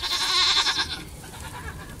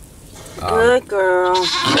 good girl.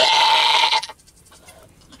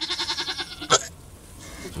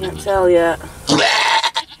 I can't tell yet.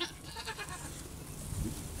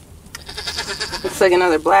 Looks like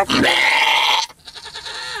another black one.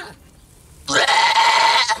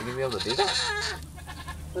 Should we be able to do that?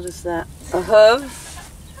 What is that? A hoof?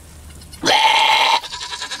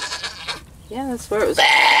 Yeah, that's where it was.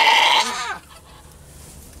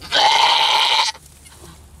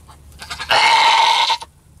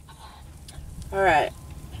 Alright.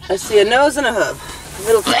 I see a nose and a hoof. A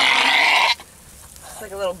little. It's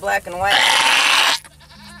like a little black and white.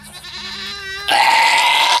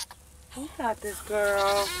 You got this,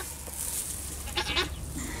 girl.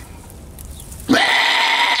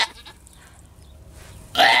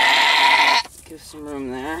 Give some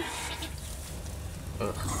room there.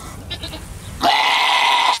 Ugh.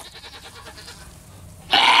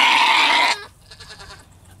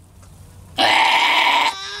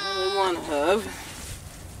 Only one hoof.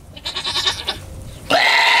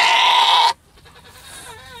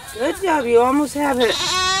 Good job, you almost have it.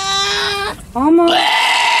 Almost.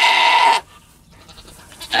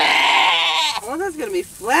 Oh, that's gonna be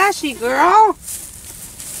flashy, girl.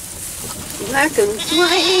 Black and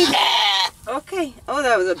white. Okay. Oh,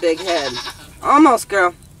 that was a big head. Almost,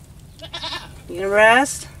 girl. You gonna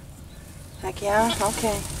rest? Heck yeah.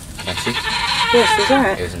 Okay. Cassie? Yes, he's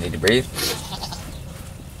alright. He doesn't need to breathe.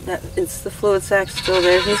 It's the fluid sac still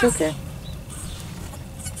there. He's okay.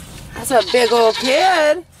 That's a big old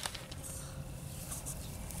kid.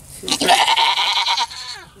 You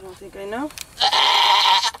don't think I know?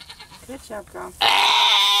 Good job, girl.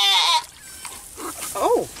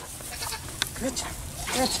 Oh! Good job.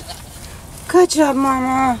 Good job. Good job,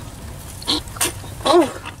 Mama. Oh!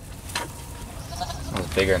 That was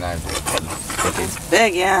bigger than I thought. It's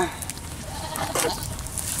big, yeah.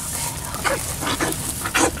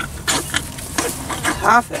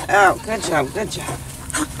 Cough it out. Good job, good job.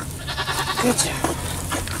 Good job.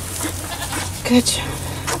 Good job.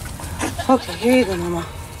 Okay, here you go, Mama.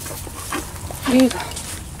 Here you go.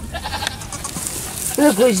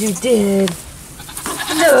 Look what you did.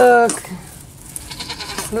 Look.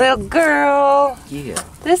 Little girl. Yeah.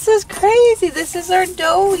 This is crazy. This is our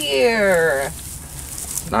doe year.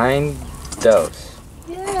 9 does.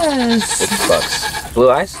 Yes. 6 bucks. Blue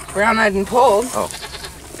eyes? Brown-eyed and pulled. Oh.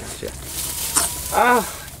 Gotcha. Oh,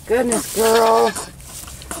 goodness, girl.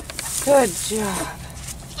 Good job.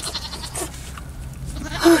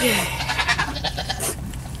 Okay.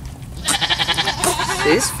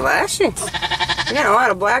 She's flashing. You got a lot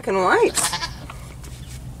of black and whites.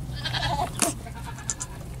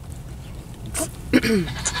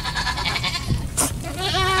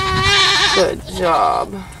 Good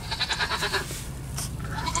job.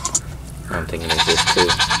 I'm thinking it's just 2.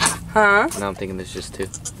 Huh? Now I'm thinking it's just 2.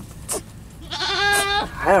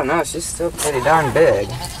 I don't know. She's still pretty darn big.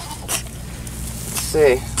 Let's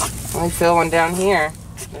see. Let me fill one down here.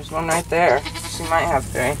 There's one right there. She might have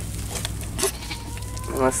 3.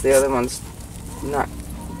 Unless the other one's not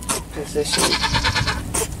positioned.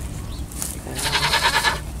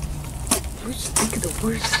 Just think of the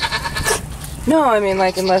worst. No, I mean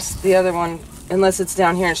like unless the other one, unless it's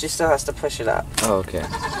down here and she still has to push it up. Oh, okay.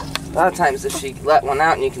 A lot of times if she let one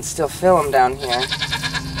out and you can still fill them down here.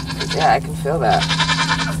 Yeah, I can feel that.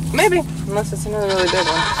 Maybe, unless it's another really big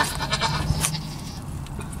one.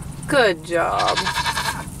 Good job.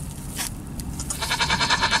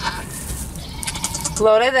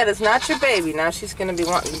 Lodi, that is not your baby. Now she's going to be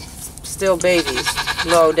wanting still babies.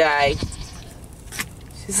 Lodi.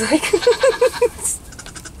 She's like...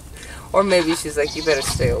 Or maybe she's like, you better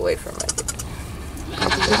stay away from my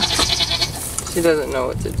baby. She doesn't know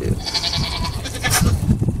what to do.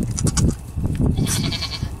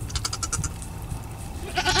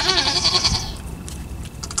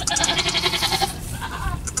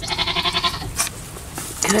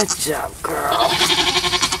 Good job, girl.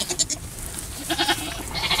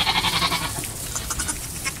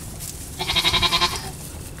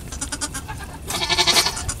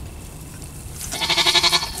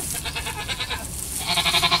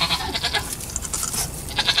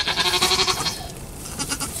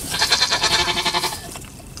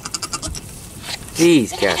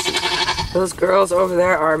 Jeez, Cassie. Those girls over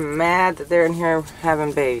there are mad that they're in here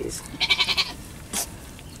having babies.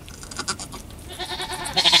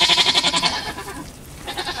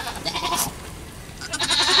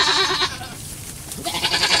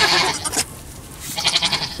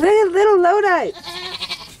 little Lodi.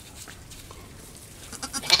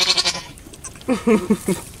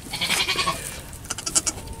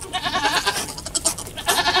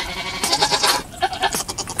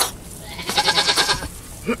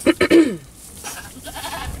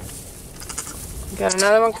 Got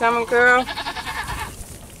another one coming, girl?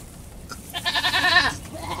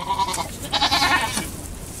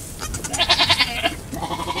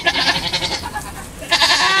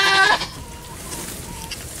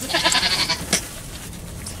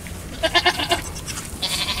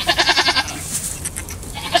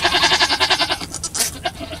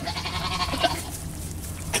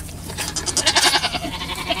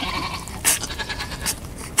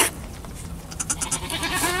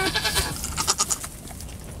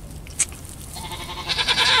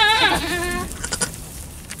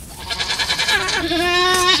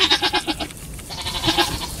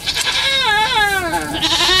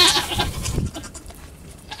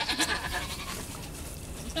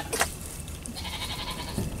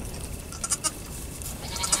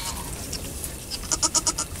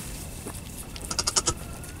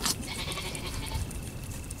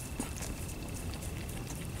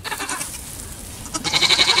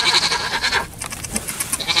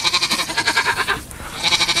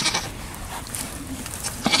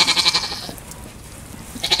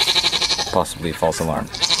 Possibly a false alarm.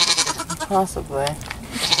 Possibly.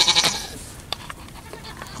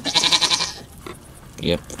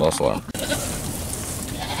 Yep, false alarm.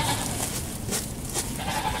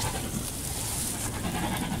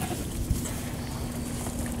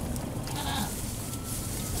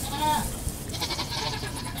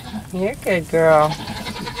 You're good, girl.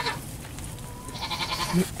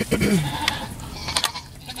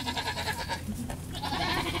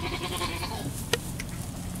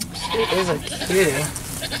 She is a cutie.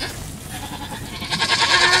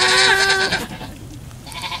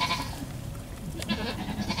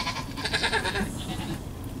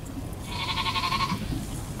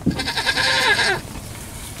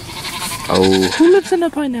 Oh. Who lives in a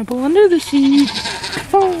pineapple under the sea?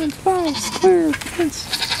 5 square fence.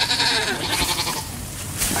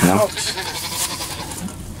 No.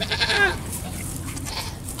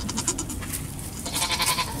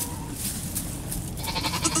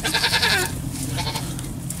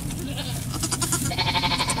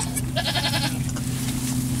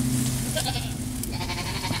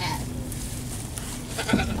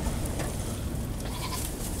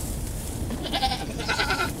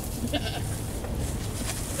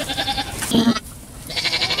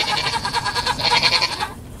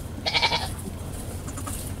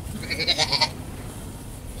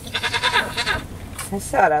 I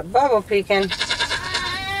saw that bubble peeking.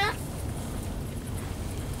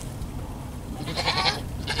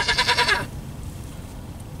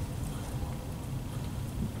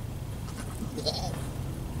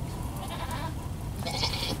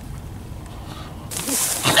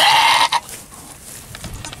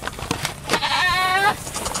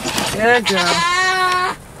 Good girl.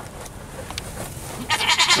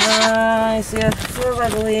 I see a foot, I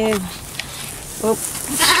believe. Oop.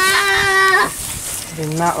 I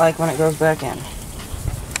do not like when it goes back in.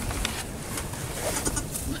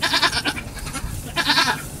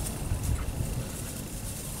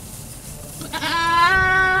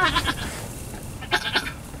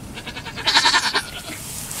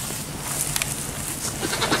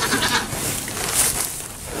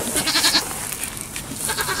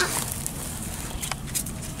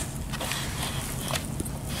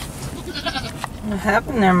 What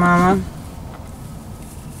happened there, Mama?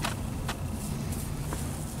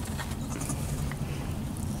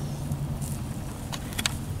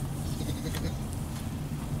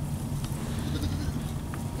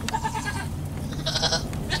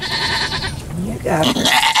 You got it. I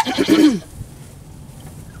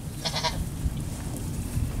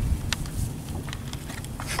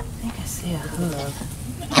think I see a hoof.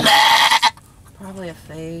 Probably a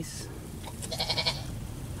face.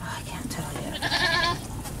 Oh, I can't tell yet.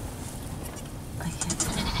 I can't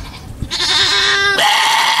tell.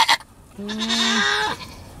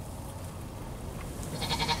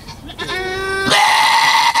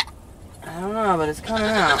 I don't know, but it's coming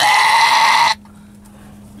out.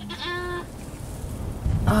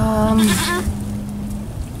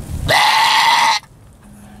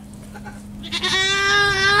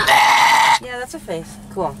 Yeah, that's a face.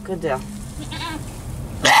 Cool, good deal.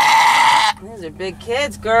 These are big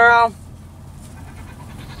kids, girl.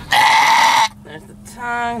 There's the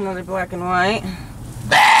tongue, another black and white.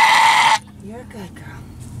 You're a good girl.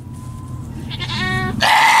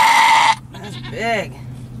 That's big.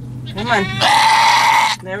 Come on.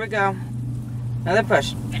 There we go. Another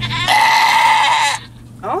push.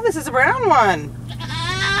 Oh, this is a brown one.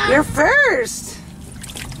 You're first.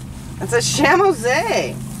 That's a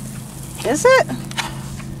chamois. Is it?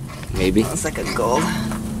 Maybe. Looks like a gold.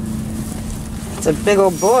 It's a big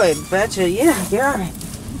old boy. Betcha. Yeah, you're all right.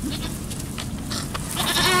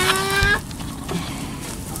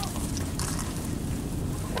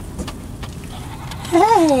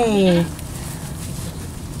 Hey.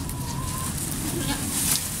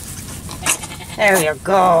 There you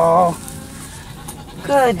go.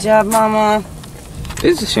 Good job, Mama.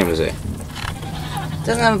 It's a chamois.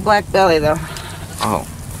 Doesn't have a black belly, though. Oh.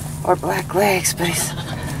 Or black legs, but he's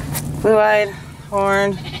blue-eyed,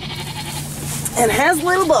 horned, and has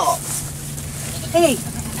little balls. Hey,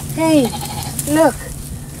 hey, look.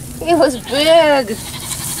 He was big.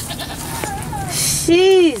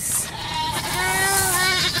 Jeez.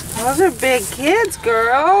 Those are big kids,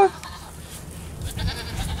 girl.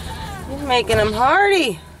 You're making them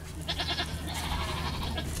hardy.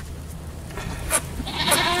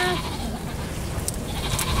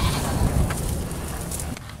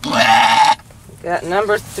 Got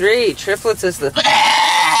number 3. Triplets is the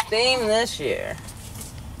theme this year.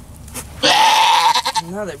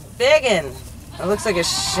 Another big one. It looks like a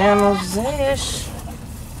chamois-ish.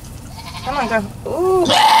 Come on, girl. Ooh.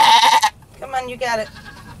 Come on, you got it.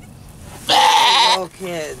 Oh,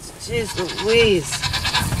 kids. Jeez Louise.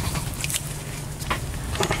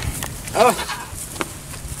 Oh.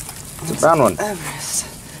 It's a brown one. Everest.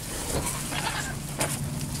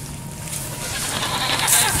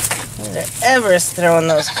 They're Everest throwing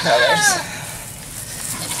those colors.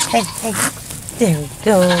 Hey, hey, there we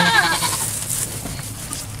go.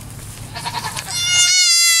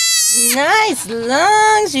 Nice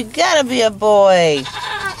lungs, you gotta be a boy.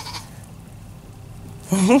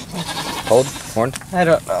 Cold? Horned? I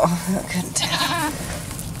don't know, I couldn't tell.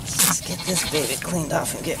 Let's just get this baby cleaned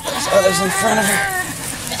off and get those others in front of her.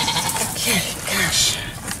 Okay, gosh.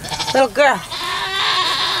 Little girl.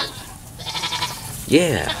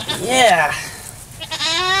 Yeah. Yeah.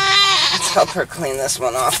 Let's help her clean this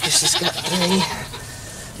one off because she's got 3.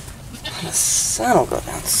 The sun will go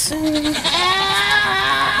down soon.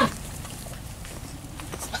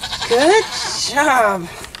 Good job.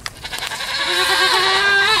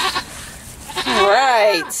 All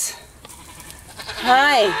right.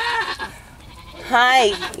 Hi.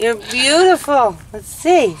 Hi. You're beautiful. Let's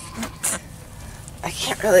see. I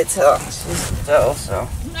can't really tell. She's a doe, so.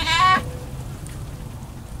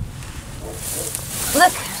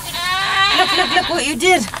 Look. Look what you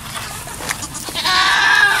did.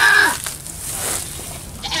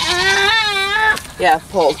 Yeah,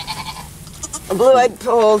 pulled. A blue-eyed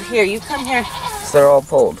pulled. Here, you come here. So they're all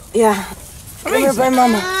pulled. Yeah. Come here by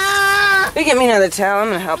Mama. You get me another towel. I'm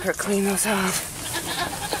going to help her clean those off.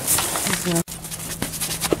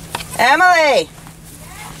 Emily!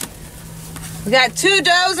 We got 2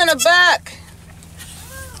 does and a buck.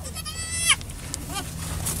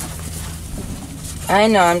 I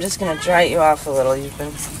know, I'm just going to dry you off a little. You've been...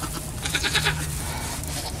 Is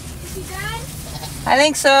she done? I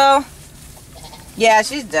think so. Yeah,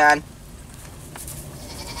 she's done.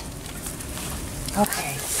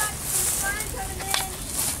 Okay.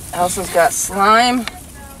 Elsa's got slime. I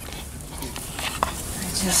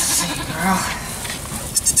just see, girl.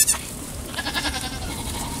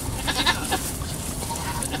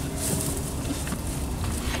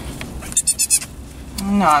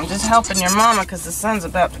 No, I'm just helping your mama because the sun's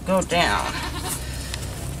about to go down.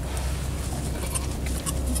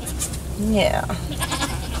 Yeah.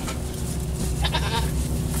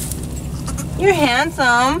 You're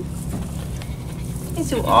handsome.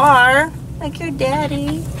 Yes, you are. Like your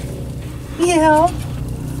daddy. Yeah.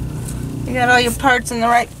 You got all your parts in the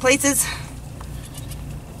right places.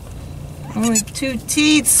 Only 2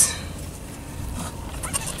 teats.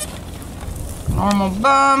 Normal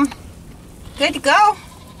bum. Good to go.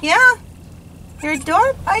 Yeah? You're a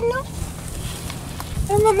dork? I know.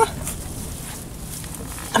 Here, Mama.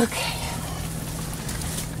 Okay.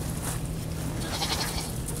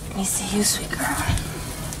 Let me see you, sweet girl.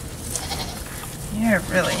 You're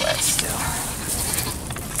really wet still.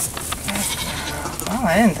 Good girl. Oh,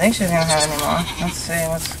 I didn't think she was going to have any more. Let's see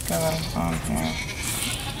what's going on here.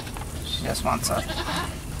 She just wants a...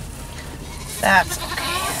 That's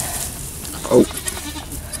okay. Oh.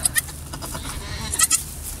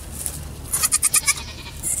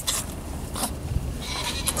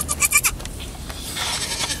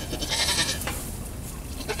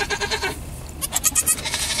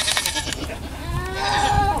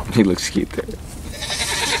 He looks cute there.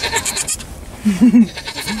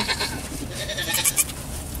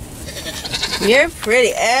 You're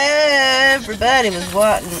pretty. Everybody was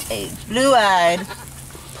wanting a blue-eyed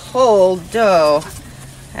whole doe.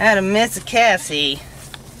 I had to miss a Cassie.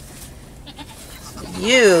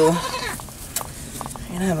 You're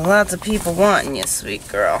gonna have lots of people wanting you, sweet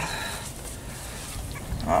girl.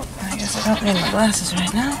 Oh, I guess I don't need my glasses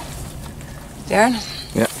right now. Darren?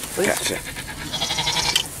 Yep. Please. Gotcha.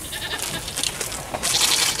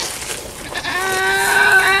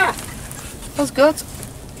 Those goats.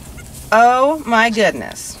 Oh my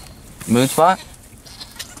goodness. Moon spot?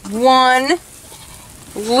 One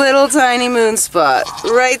little tiny moon spot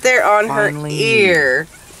right there on Finally. her ear.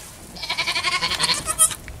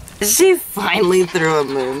 She finally threw a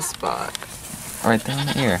moon spot. Right there in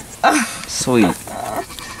the ear. Sweet.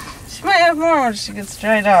 She might have more when she gets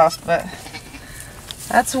dried off, but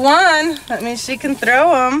that's one. That means she can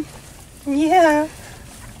throw them. Yeah.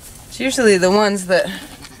 It's usually the ones that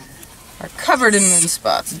are covered in moon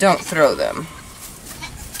spots don't throw them.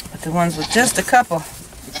 But the ones with just a couple,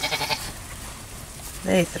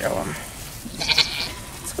 they throw them.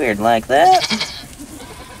 It's weird like that.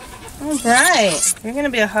 All right. You're going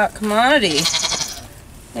to be a hot commodity.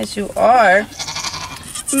 Yes, you are.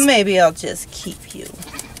 Maybe I'll just keep you.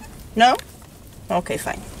 No? Okay,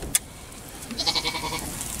 fine.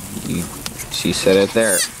 She said it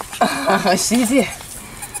there. Oh, she's here.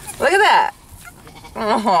 Look at that.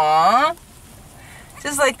 Aww.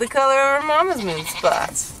 Just like the color of her mama's moon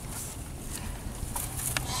spots.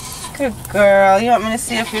 Good girl. You want me to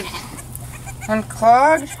see if you're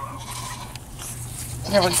unclogged?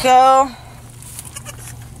 There we go.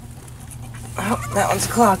 Oh, that one's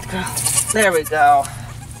clogged, girl. There we go.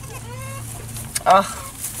 Oh,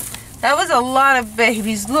 that was a lot of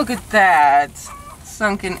babies. Look at that.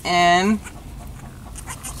 Sunken in.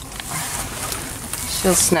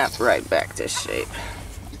 She'll snap right back to shape.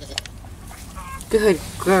 Good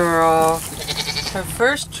girl. Her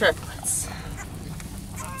first triplets.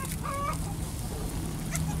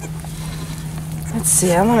 Let's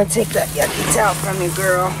see, I'm gonna take that yucky towel from you,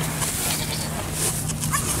 girl.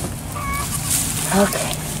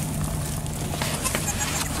 Okay.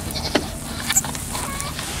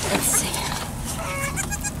 Let's see.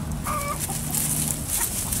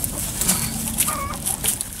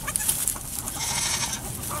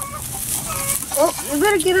 Oh, you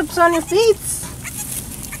better get up on your feet.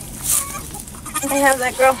 I have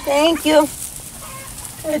that, girl. Thank you.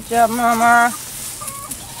 Good job, Mama.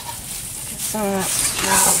 Get some of that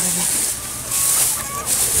straw over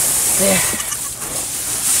there.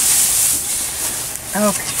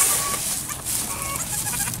 Okay.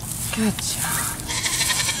 Good job.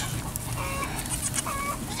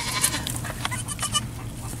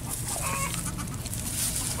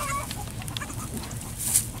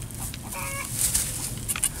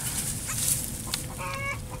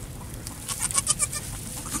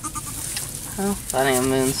 Oh, funny, a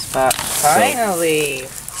moon spot. Finally.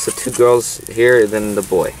 So 2 girls here, then the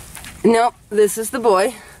boy. Nope, this is the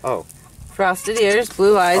boy. Oh. Frosted ears,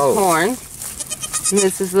 blue eyes, horn. And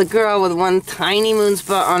this is the girl with one tiny moon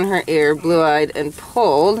spot on her ear, blue-eyed and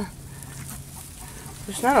pulled.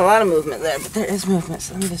 There's not a lot of movement there, but there is movement,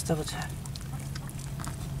 so let me just double check.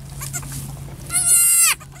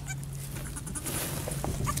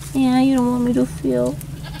 Yeah, you don't want me to feel.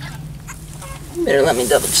 You better let me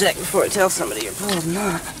double check before I tell somebody you're pulled.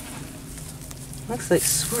 Not. Looks like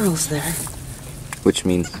swirls there. Which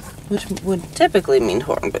means? Which would typically mean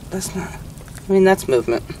horn, but that's not. I mean, that's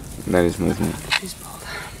movement. That is movement. She's pulled.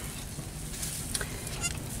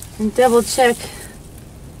 And double check.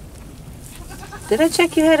 Did I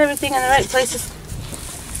check you had everything in the right places?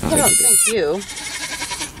 I don't think you.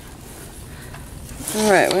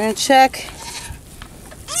 Alright, we're going to check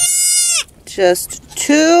just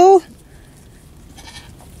 2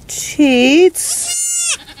 teats.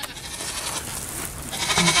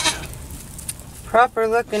 Proper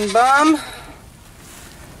looking bum.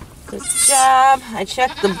 Good job. I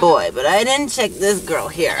checked the boy, but I didn't check this girl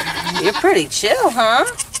here. You're pretty chill, huh?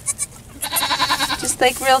 Just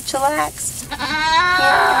like real chillaxed.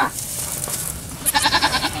 Yeah.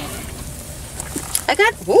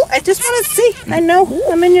 I just want to see. I know.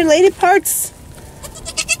 I'm in your lady parts.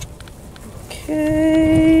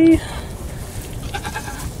 Okay.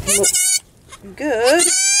 Good.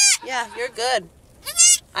 Yeah, you're good.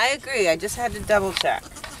 I agree. I just had to double check.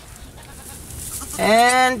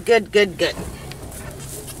 And good, good, good.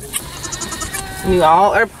 You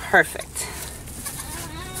all are perfect.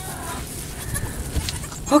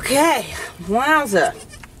 Okay. Wowza.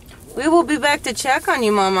 We will be back to check on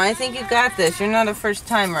you, Mama. I think you got this. You're not a first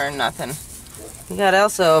timer or nothing. You got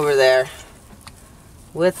Elsa over there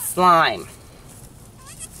with slime.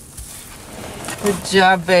 Good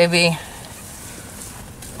job, baby.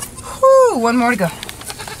 Whew, one more to go.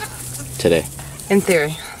 Today. In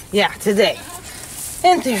theory. Yeah, today.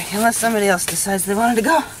 In theory, unless somebody else decides they wanted to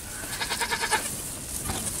go.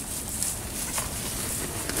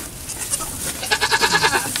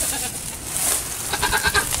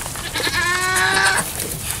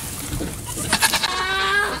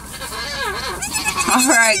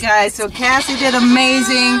 Alright guys, so Cassie did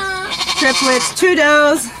amazing. Triplets, 2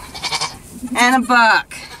 does, and a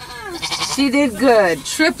buck. She did good.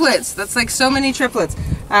 Triplets, that's like so many triplets.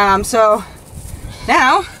 So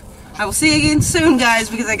now, I will see you again soon guys,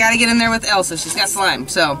 because I gotta get in there with Elsa. She's got slime,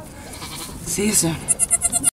 so see you soon.